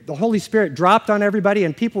the Holy Spirit dropped on everybody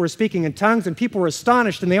and people were speaking in tongues and people were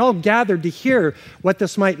astonished and they all gathered to hear what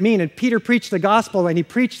this might mean. And Peter preached the gospel and he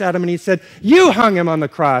preached at them and he said, you hung him on the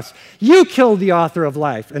cross. You killed the author of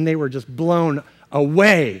life. And they were just blown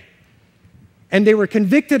away. And they were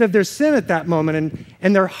convicted of their sin at that moment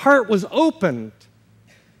and their heart was opened.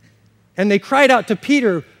 And they cried out to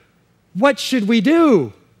Peter, what should we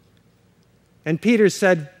do? And Peter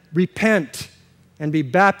said, repent and be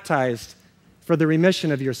baptized for the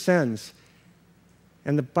remission of your sins.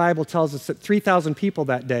 And the Bible tells us that 3,000 people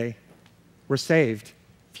that day were saved.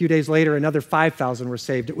 A few days later, another 5,000 were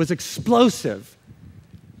saved. It was explosive.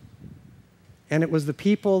 And it was the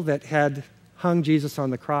people that had hung Jesus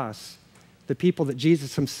on the cross, the people that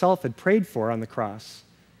Jesus himself had prayed for on the cross.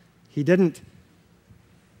 He didn't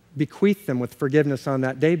bequeath them with forgiveness on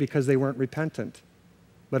that day because they weren't repentant.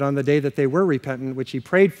 But on the day that they were repentant, which he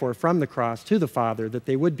prayed for from the cross to the Father, that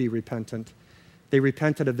they would be repentant, they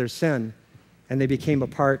repented of their sin, and they became a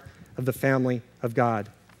part of the family of God.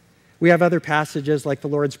 We have other passages like the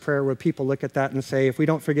Lord's Prayer where people look at that and say, if we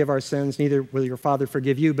don't forgive our sins, neither will your Father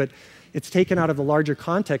forgive you. But it's taken out of the larger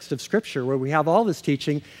context of Scripture where we have all this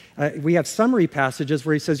teaching. We have summary passages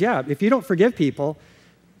where he says, yeah, if you don't forgive people,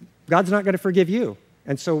 God's not going to forgive you.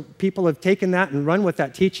 And so people have taken that and run with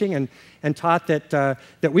that teaching and taught that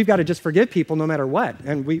we've got to just forgive people no matter what.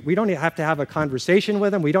 And we don't have to have a conversation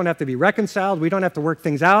with them. We don't have to be reconciled. We don't have to work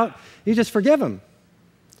things out. You just forgive them.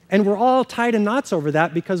 And we're all tied in knots over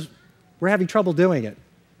that because we're having trouble doing it,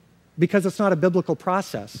 because it's not a biblical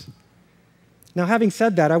process. Now, having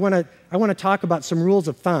said that, I want to talk about some rules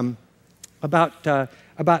of thumb about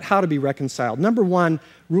how to be reconciled. Number one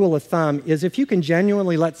rule of thumb is if you can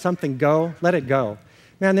genuinely let something go, let it go.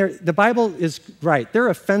 Man, the Bible is right. There are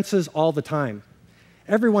offenses all the time.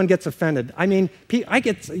 Everyone gets offended. I mean,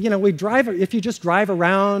 if you just drive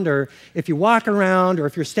around or if you walk around or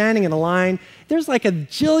if you're standing in a line, there's like a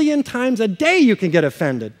jillion times a day you can get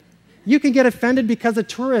offended. You can get offended because of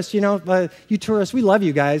tourists. You tourists, we love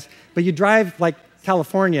you guys, but you drive like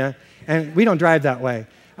California, and we don't drive that way.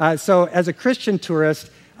 So as a Christian tourist,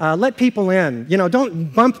 let people in.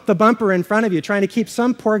 Don't bump the bumper in front of you trying to keep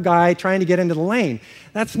some poor guy trying to get into the lane.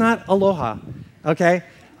 That's not aloha, okay?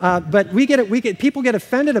 But people get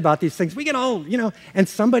offended about these things. We get all, and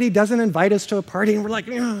somebody doesn't invite us to a party, and we're like,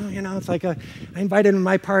 it's like I invited them to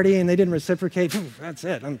my party, and they didn't reciprocate. That's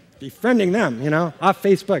it. I'm befriending them, off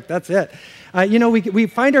Facebook. That's it. We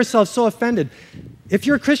find ourselves so offended. If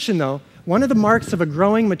you're a Christian, though, one of the marks of a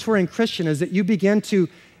growing, maturing Christian is that you begin to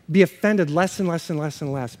be offended less and less and less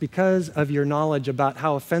and less because of your knowledge about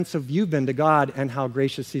how offensive you've been to God and how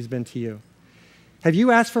gracious he's been to you. Have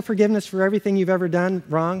you asked for forgiveness for everything you've ever done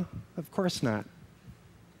wrong? Of course not.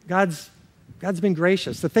 God's been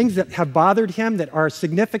gracious. The things that have bothered him that are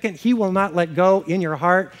significant, he will not let go in your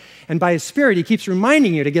heart. And by his Spirit, he keeps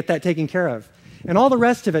reminding you to get that taken care of. And all the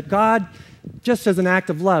rest of it, God, just as an act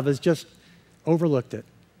of love, has just overlooked it.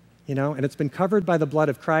 And it's been covered by the blood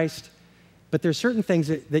of Christ. But there's certain things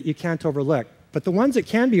that you can't overlook. But the ones that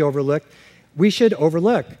can be overlooked, we should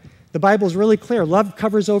overlook. The Bible's really clear. Love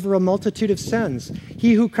covers over a multitude of sins.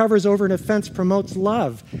 He who covers over an offense promotes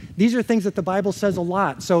love. These are things that the Bible says a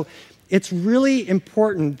lot. So it's really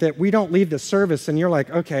important that we don't leave the service and you're like,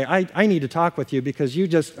 okay, I need to talk with you because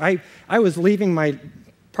I was leaving my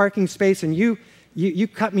parking space and you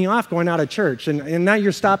cut me off going out of church, and now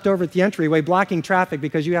you're stopped over at the entryway blocking traffic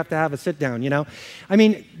because you have to have a sit down, I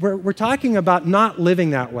mean, we're talking about not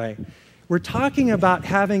living that way. We're talking about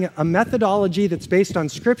having a methodology that's based on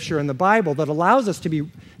Scripture and the Bible that allows us to be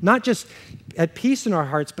not just at peace in our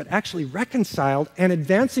hearts, but actually reconciled and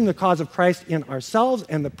advancing the cause of Christ in ourselves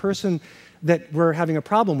and the person that we're having a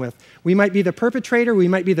problem with. We might be the perpetrator, we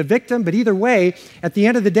might be the victim, but either way, at the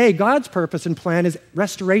end of the day, God's purpose and plan is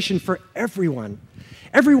restoration for everyone.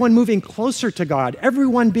 Everyone moving closer to God,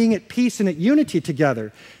 everyone being at peace and at unity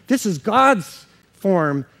together. This is God's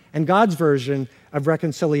form and God's version of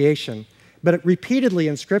reconciliation. But repeatedly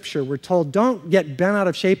in Scripture, we're told, don't get bent out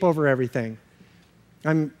of shape over everything.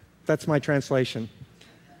 That's my translation.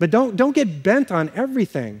 But don't get bent on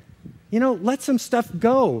everything. Let some stuff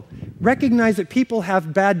go. Recognize that people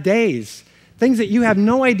have bad days. Things that you have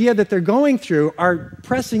no idea that they're going through are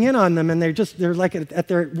pressing in on them, and they're like at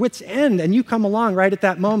their wits' end, and you come along right at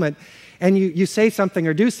that moment, and you say something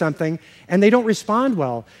or do something, and they don't respond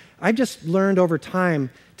well. I've just learned over time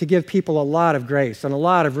to give people a lot of grace and a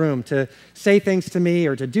lot of room to say things to me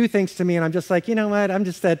or to do things to me, and I'm just like, you know what,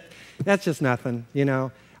 that's just nothing,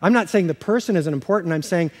 I'm not saying the person isn't important, I'm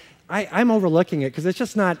saying I'm overlooking it because it's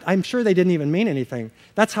just not, I'm sure they didn't even mean anything.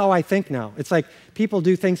 That's how I think now. It's like people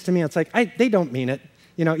do things to me, it's like, they don't mean it,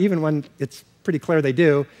 even when it's pretty clear they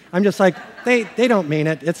do. I'm just like, they don't mean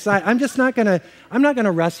it. I'm not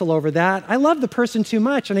gonna wrestle over that. I love the person too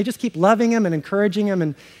much, and I just keep loving him and encouraging him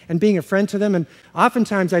and being a friend to them. And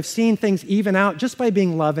oftentimes I've seen things even out just by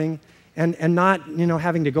being loving and not,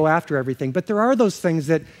 having to go after everything. But there are those things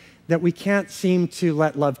that we can't seem to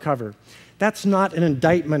let love cover. That's not an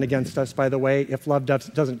indictment against us, by the way, if love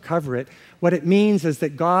doesn't cover it. What it means is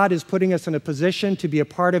that God is putting us in a position to be a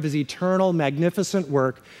part of his eternal, magnificent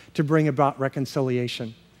work to bring about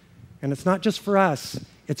reconciliation. And it's not just for us,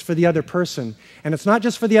 it's for the other person. And it's not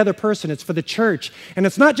just for the other person, it's for the church. And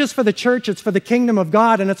it's not just for the church, it's for the kingdom of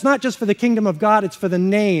God. And it's not just for the kingdom of God, it's for the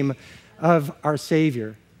name of our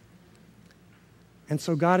Savior. And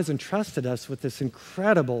so God has entrusted us with this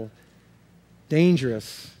incredible,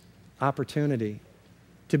 dangerous opportunity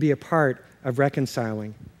to be a part of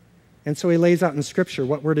reconciling. And so he lays out in Scripture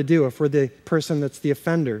what we're to do if we're the person that's the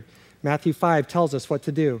offender. Matthew 5 tells us what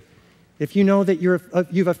to do. If you know that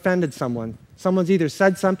you've offended someone, someone's either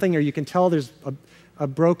said something or you can tell there's a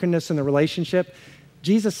brokenness in the relationship,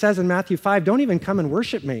 Jesus says in Matthew 5, don't even come and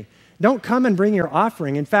worship me. Don't come and bring your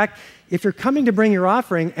offering. In fact, if you're coming to bring your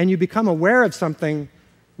offering and you become aware of something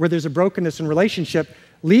where there's a brokenness in relationship,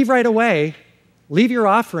 leave right away, leave your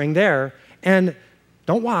offering there, and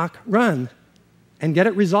don't walk, run, and get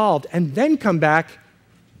it resolved, and then come back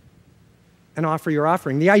and offer your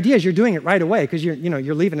offering. The idea is you're doing it right away because you're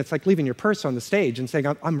leaving. It's like leaving your purse on the stage and saying,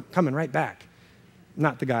 I'm coming right back.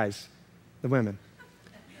 Not the guys, the women.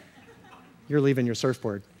 You're leaving your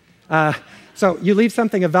surfboard. So you leave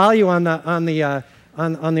something of value on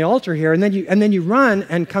the altar here, and then you run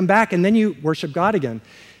and come back, and then you worship God again.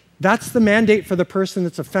 That's the mandate for the person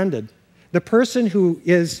that's offended. The person who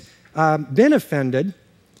is been offended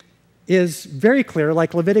is very clear,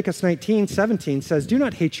 like Leviticus 19:17 says, do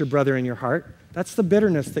not hate your brother in your heart. That's the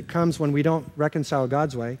bitterness that comes when we don't reconcile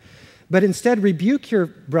God's way. But instead rebuke your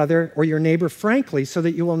brother or your neighbor frankly so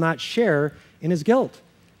that you will not share in his guilt.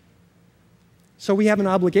 So we have an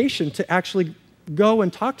obligation to actually go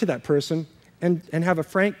and talk to that person and have a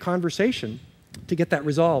frank conversation to get that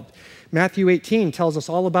resolved. Matthew 18 tells us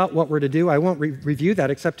all about what we're to do. I won't review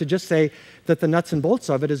that except to just say that the nuts and bolts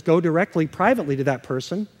of it is go directly, privately to that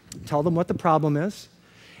person, tell them what the problem is,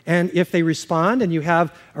 and if they respond and you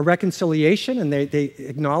have a reconciliation and they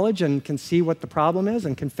acknowledge and can see what the problem is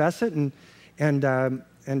and confess it and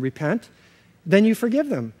repent, then you forgive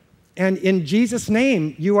them. And in Jesus'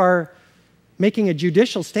 name, you are making a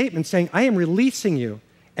judicial statement saying, I am releasing you.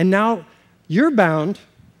 And now you're bound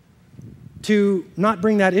to not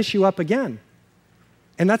bring that issue up again.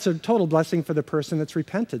 And that's a total blessing for the person that's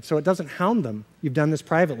repented. So it doesn't hound them. You've done this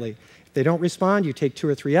privately. If they don't respond, you take 2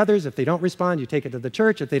 or 3 others. If they don't respond, you take it to the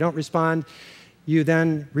church. If they don't respond, you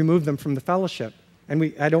then remove them from the fellowship.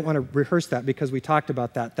 And I don't want to rehearse that because we talked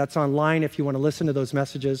about that. That's online. If you want to listen to those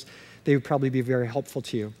messages, they would probably be very helpful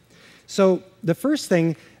to you. So the first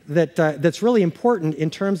thing that's really important in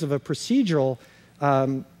terms of a procedural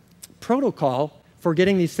protocol for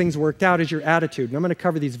getting these things worked out is your attitude. And I'm going to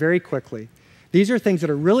cover these very quickly. These are things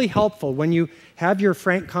that are really helpful when you have your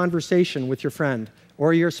frank conversation with your friend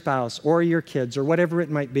or your spouse or your kids or whatever it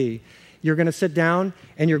might be. You're going to sit down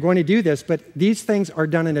and you're going to do this, but these things are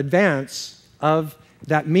done in advance of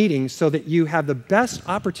that meeting so that you have the best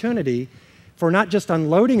opportunity for not just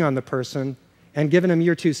unloading on the person and giving them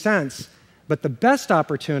your 2 cents, but the best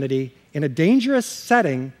opportunity in a dangerous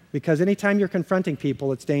setting, because anytime you're confronting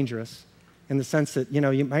people, it's dangerous in the sense that,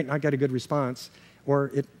 you might not get a good response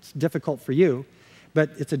or it's difficult for you, but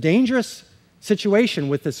it's a dangerous situation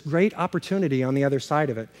with this great opportunity on the other side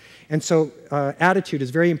of it. And so attitude is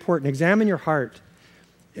very important. Examine your heart.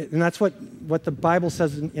 And that's what the Bible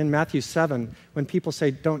says in Matthew 7 when people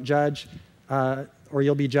say, don't judge or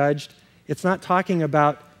you'll be judged. It's not talking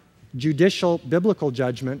about judicial biblical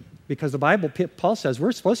judgment, because the Bible, Paul says,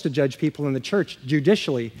 we're supposed to judge people in the church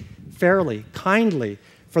judicially, fairly, kindly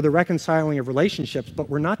for the reconciling of relationships, but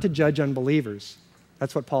we're not to judge unbelievers.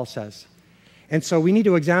 That's what Paul says. And so we need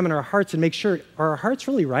to examine our hearts and make sure, are our hearts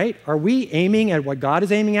really right? Are we aiming at what God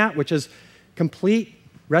is aiming at, which is complete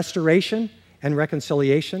restoration and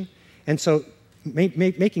reconciliation? And so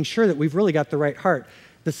making sure that we've really got the right heart.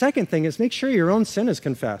 The second thing is make sure your own sin is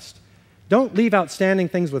confessed. Don't leave outstanding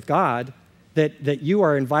things with God that you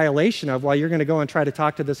are in violation of while you're going to go and try to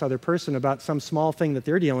talk to this other person about some small thing that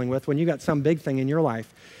they're dealing with when you got some big thing in your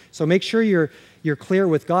life. So make sure you're clear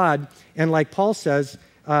with God. And like Paul says,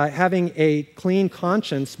 having a clean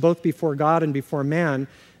conscience both before God and before man,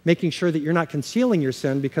 making sure that you're not concealing your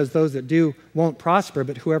sin, because those that do won't prosper,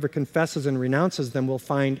 but whoever confesses and renounces them will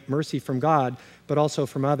find mercy from God, but also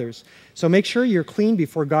from others. So make sure you're clean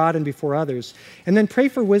before God and before others. And then pray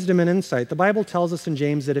for wisdom and insight. The Bible tells us in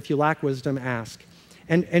James that if you lack wisdom, ask.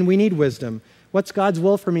 And we need wisdom. What's God's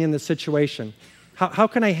will for me in this situation? How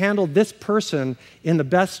can I handle this person in the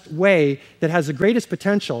best way that has the greatest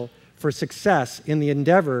potential for success in the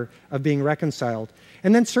endeavor of being reconciled.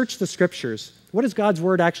 And then search the scriptures. What does God's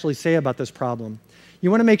word actually say about this problem? You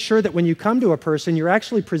want to make sure that when you come to a person, you're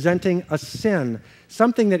actually presenting a sin,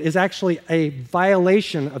 something that is actually a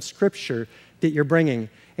violation of Scripture that you're bringing.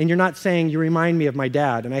 And you're not saying, you remind me of my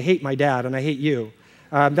dad, and I hate my dad, and I hate you.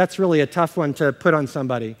 That's really a tough one to put on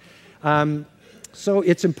somebody. So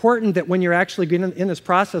it's important that when you're actually in this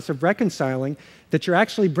process of reconciling, that you're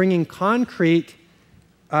actually bringing concrete,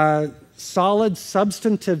 solid,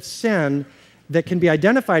 substantive sin that can be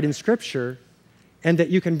identified in Scripture and that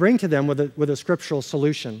you can bring to them with a scriptural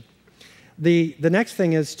solution. The next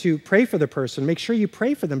thing is to pray for the person. Make sure you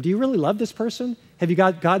pray for them. Do you really love this person? Have you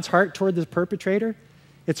got God's heart toward the perpetrator?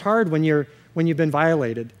 It's hard when you've been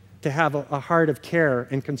violated to have a heart of care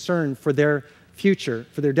and concern for their future,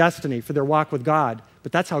 for their destiny, for their walk with God.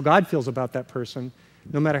 But that's how God feels about that person,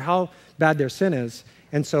 no matter how bad their sin is.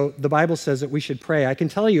 And so the Bible says that we should pray. I can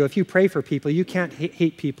tell you, if you pray for people, you can't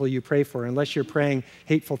hate people you pray for unless you're praying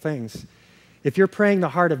hateful things. If you're praying the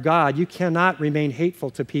heart of God, you cannot remain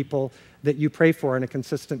hateful to people that you pray for on a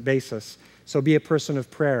consistent basis. So be a person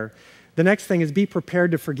of prayer. The next thing is be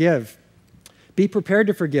prepared to forgive. Be prepared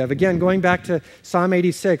to forgive. Again, going back to Psalm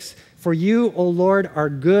 86, for you, O Lord, are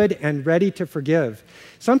good and ready to forgive.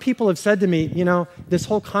 Some people have said to me, you know, this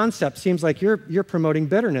whole concept seems like you're promoting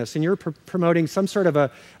bitterness and you're promoting some sort of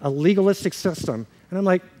a legalistic system. And I'm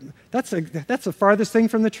like, that's the farthest thing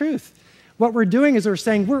from the truth. What we're doing is we're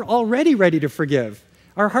saying we're already ready to forgive.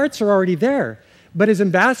 Our hearts are already there. But as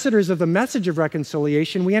ambassadors of the message of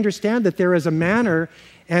reconciliation, we understand that there is a manner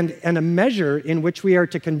and a measure in which we are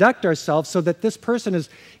to conduct ourselves so that this person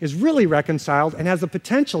is really reconciled and has the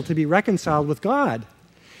potential to be reconciled with God.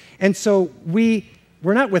 And so we're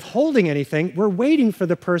not withholding anything. We're waiting for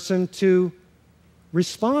the person to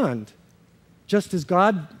respond, just as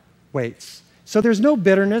God waits. So there's no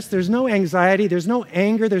bitterness, there's no anxiety, there's no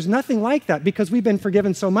anger, there's nothing like that because we've been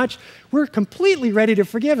forgiven so much. We're completely ready to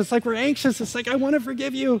forgive. It's like we're anxious. It's like, I want to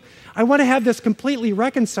forgive you. I want to have this completely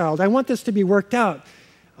reconciled. I want this to be worked out.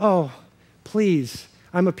 Oh, please,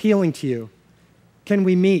 I'm appealing to you. Can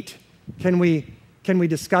we meet? Can we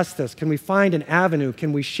discuss this? Can we find an avenue?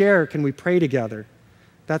 Can we share? Can we pray together?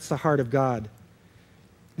 That's the heart of God.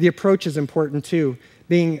 The approach is important too.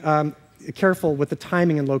 Being careful with the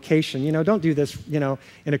timing and location. You know, don't do this, you know,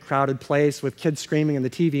 in a crowded place with kids screaming and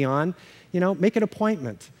the TV on. You know, make an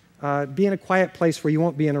appointment. Be in a quiet place where you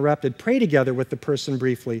won't be interrupted. Pray together with the person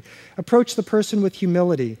briefly. Approach the person with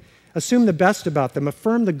humility. Assume the best about them.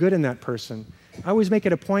 Affirm the good in that person. I always make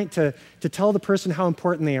it a point to tell the person how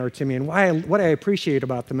important they are to me and what I appreciate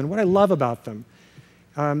about them and what I love about them.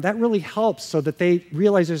 That really helps so that they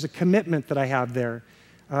realize there's a commitment that I have there.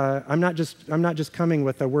 I'm not just coming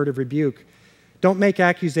with a word of rebuke. Don't make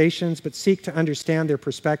accusations, but seek to understand their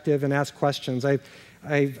perspective and ask questions.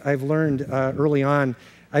 I've learned early on,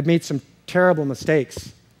 I've made some terrible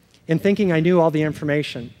mistakes in thinking I knew all the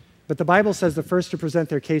information. But the Bible says the first to present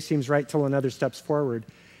their case seems right till another steps forward.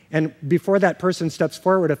 And before that person steps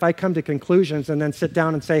forward, if I come to conclusions and then sit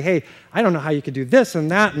down and say, hey, I don't know how you could do this and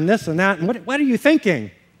that and this and that, and what are you thinking?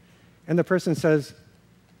 And the person says,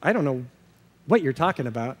 I don't know what you're talking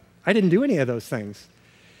about. I didn't do any of those things.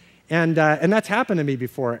 And that's happened to me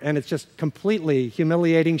before, and it's just completely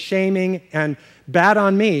humiliating, shaming, and bad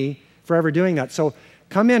on me for ever doing that. So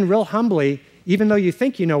come in real humbly, even though you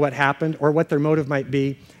think you know what happened or what their motive might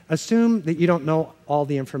be. Assume that you don't know all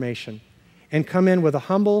the information, and come in with a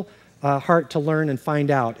humble heart to learn and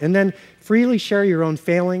find out. And then freely share your own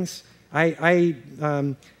failings. I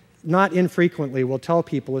not infrequently will tell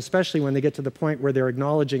people, especially when they get to the point where they're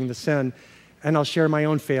acknowledging the sin, and I'll share my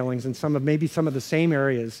own failings in maybe some of the same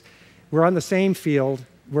areas. We're on the same field.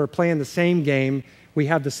 We're playing the same game. We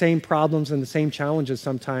have the same problems and the same challenges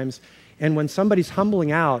sometimes. And when somebody's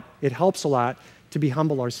humbling out, it helps a lot to be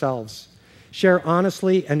humble ourselves. Share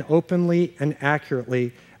honestly and openly and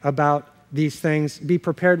accurately about these things. Be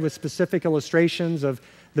prepared with specific illustrations of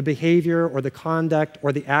the behavior or the conduct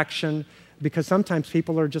or the action, because sometimes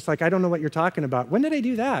people are just like, I don't know what you're talking about. When did I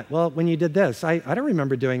do that? Well, when you did this. I don't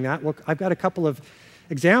remember doing that. Well, I've got a couple of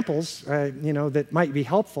examples, that might be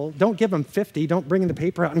helpful. Don't give them 50. Don't bring the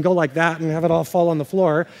paper out and go like that and have it all fall on the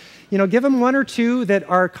floor. Give them one or two that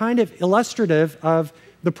are kind of illustrative of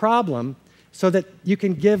the problem so that you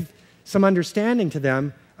can give some understanding to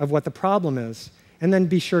them of what the problem is. And then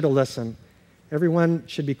be sure to listen. Everyone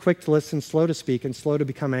should be quick to listen, slow to speak, and slow to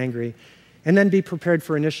become angry. And then be prepared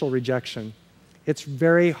for initial rejection. It's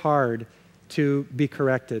very hard to be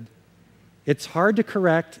corrected. It's hard to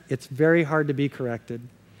correct. It's very hard to be corrected.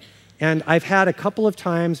 And I've had a couple of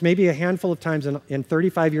times, maybe a handful of times in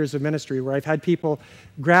 35 years of ministry, where I've had people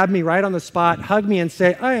grab me right on the spot, hug me and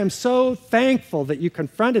say, I am so thankful that you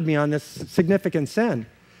confronted me on this significant sin.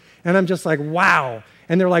 And I'm just like, wow.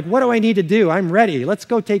 And they're like, what do I need to do? I'm ready. Let's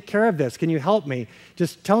go take care of this. Can you help me?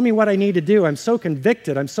 Just tell me what I need to do. I'm so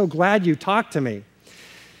convicted. I'm so glad you talked to me.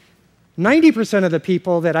 90% of the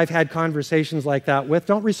people that I've had conversations like that with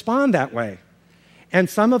don't respond that way. And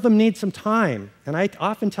some of them need some time. And I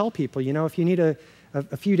often tell people, you know, if you need a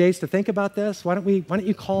few days to think about this, why don't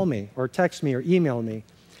you call me or text me or email me,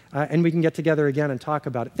 and we can get together again and talk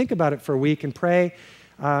about it. Think about it for a week and pray.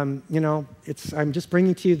 You know, I'm just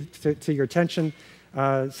bringing to your attention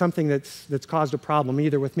something that's caused a problem,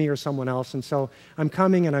 either with me or someone else. And so I'm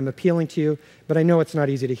coming and I'm appealing to you, but I know it's not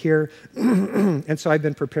easy to hear. And so I've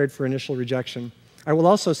been prepared for initial rejection. I will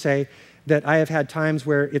also say that I have had times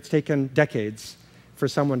where it's taken decades for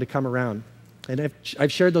someone to come around. And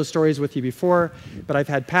I've shared those stories with you before, but I've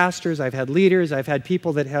had pastors, I've had leaders, I've had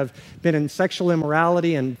people that have been in sexual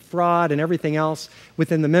immorality and fraud and everything else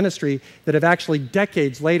within the ministry that have actually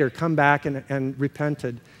decades later come back and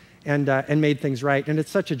repented and made things right. And it's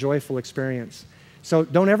such a joyful experience. So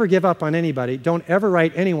don't ever give up on anybody. Don't ever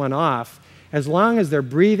write anyone off. As long as they're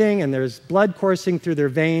breathing and there's blood coursing through their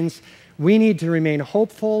veins, we need to remain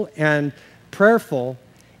hopeful and prayerful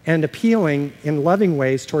and appealing in loving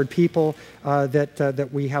ways toward people that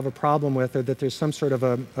we have a problem with or that there's some sort of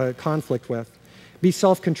a conflict with. Be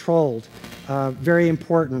self-controlled, very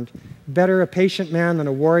important. Better a patient man than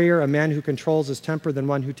a warrior, a man who controls his temper than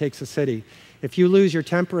one who takes a city. If you lose your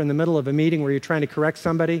temper in the middle of a meeting where you're trying to correct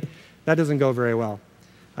somebody, that doesn't go very well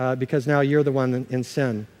because now you're the one in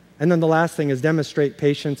sin. And then the last thing is demonstrate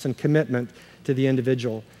patience and commitment to the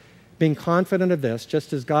individual. Being confident of this,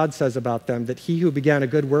 just as God says about them, that he who began a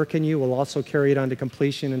good work in you will also carry it on to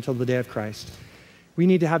completion until the day of Christ. We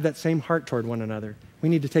need to have that same heart toward one another. We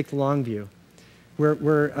need to take the long view.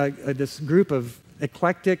 We're this group of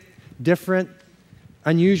eclectic, different,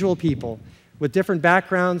 unusual people with different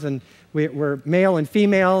backgrounds, and we're male and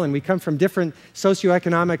female, and we come from different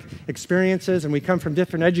socioeconomic experiences, and we come from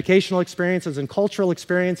different educational experiences and cultural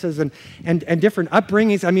experiences and different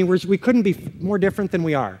upbringings. I mean, we couldn't be more different than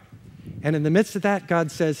we are. And in the midst of that,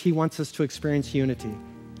 God says he wants us to experience unity.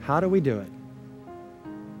 How do we do it?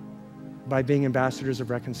 By being ambassadors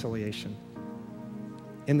of reconciliation.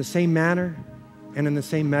 In the same manner and in the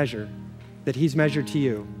same measure that he's measured to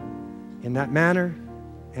you. In that manner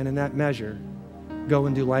and in that measure, go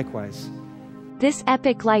and do likewise. This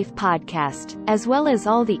Epic Life podcast, as well as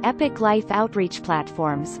all the Epic Life outreach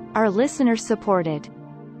platforms, are listener-supported.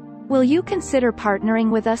 Will you consider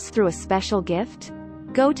partnering with us through a special gift?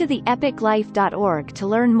 Go to theepiclife.org to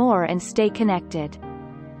learn more and stay connected.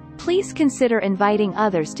 Please consider inviting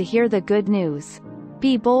others to hear the good news.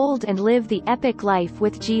 Be bold and live the epic life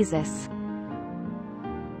with Jesus.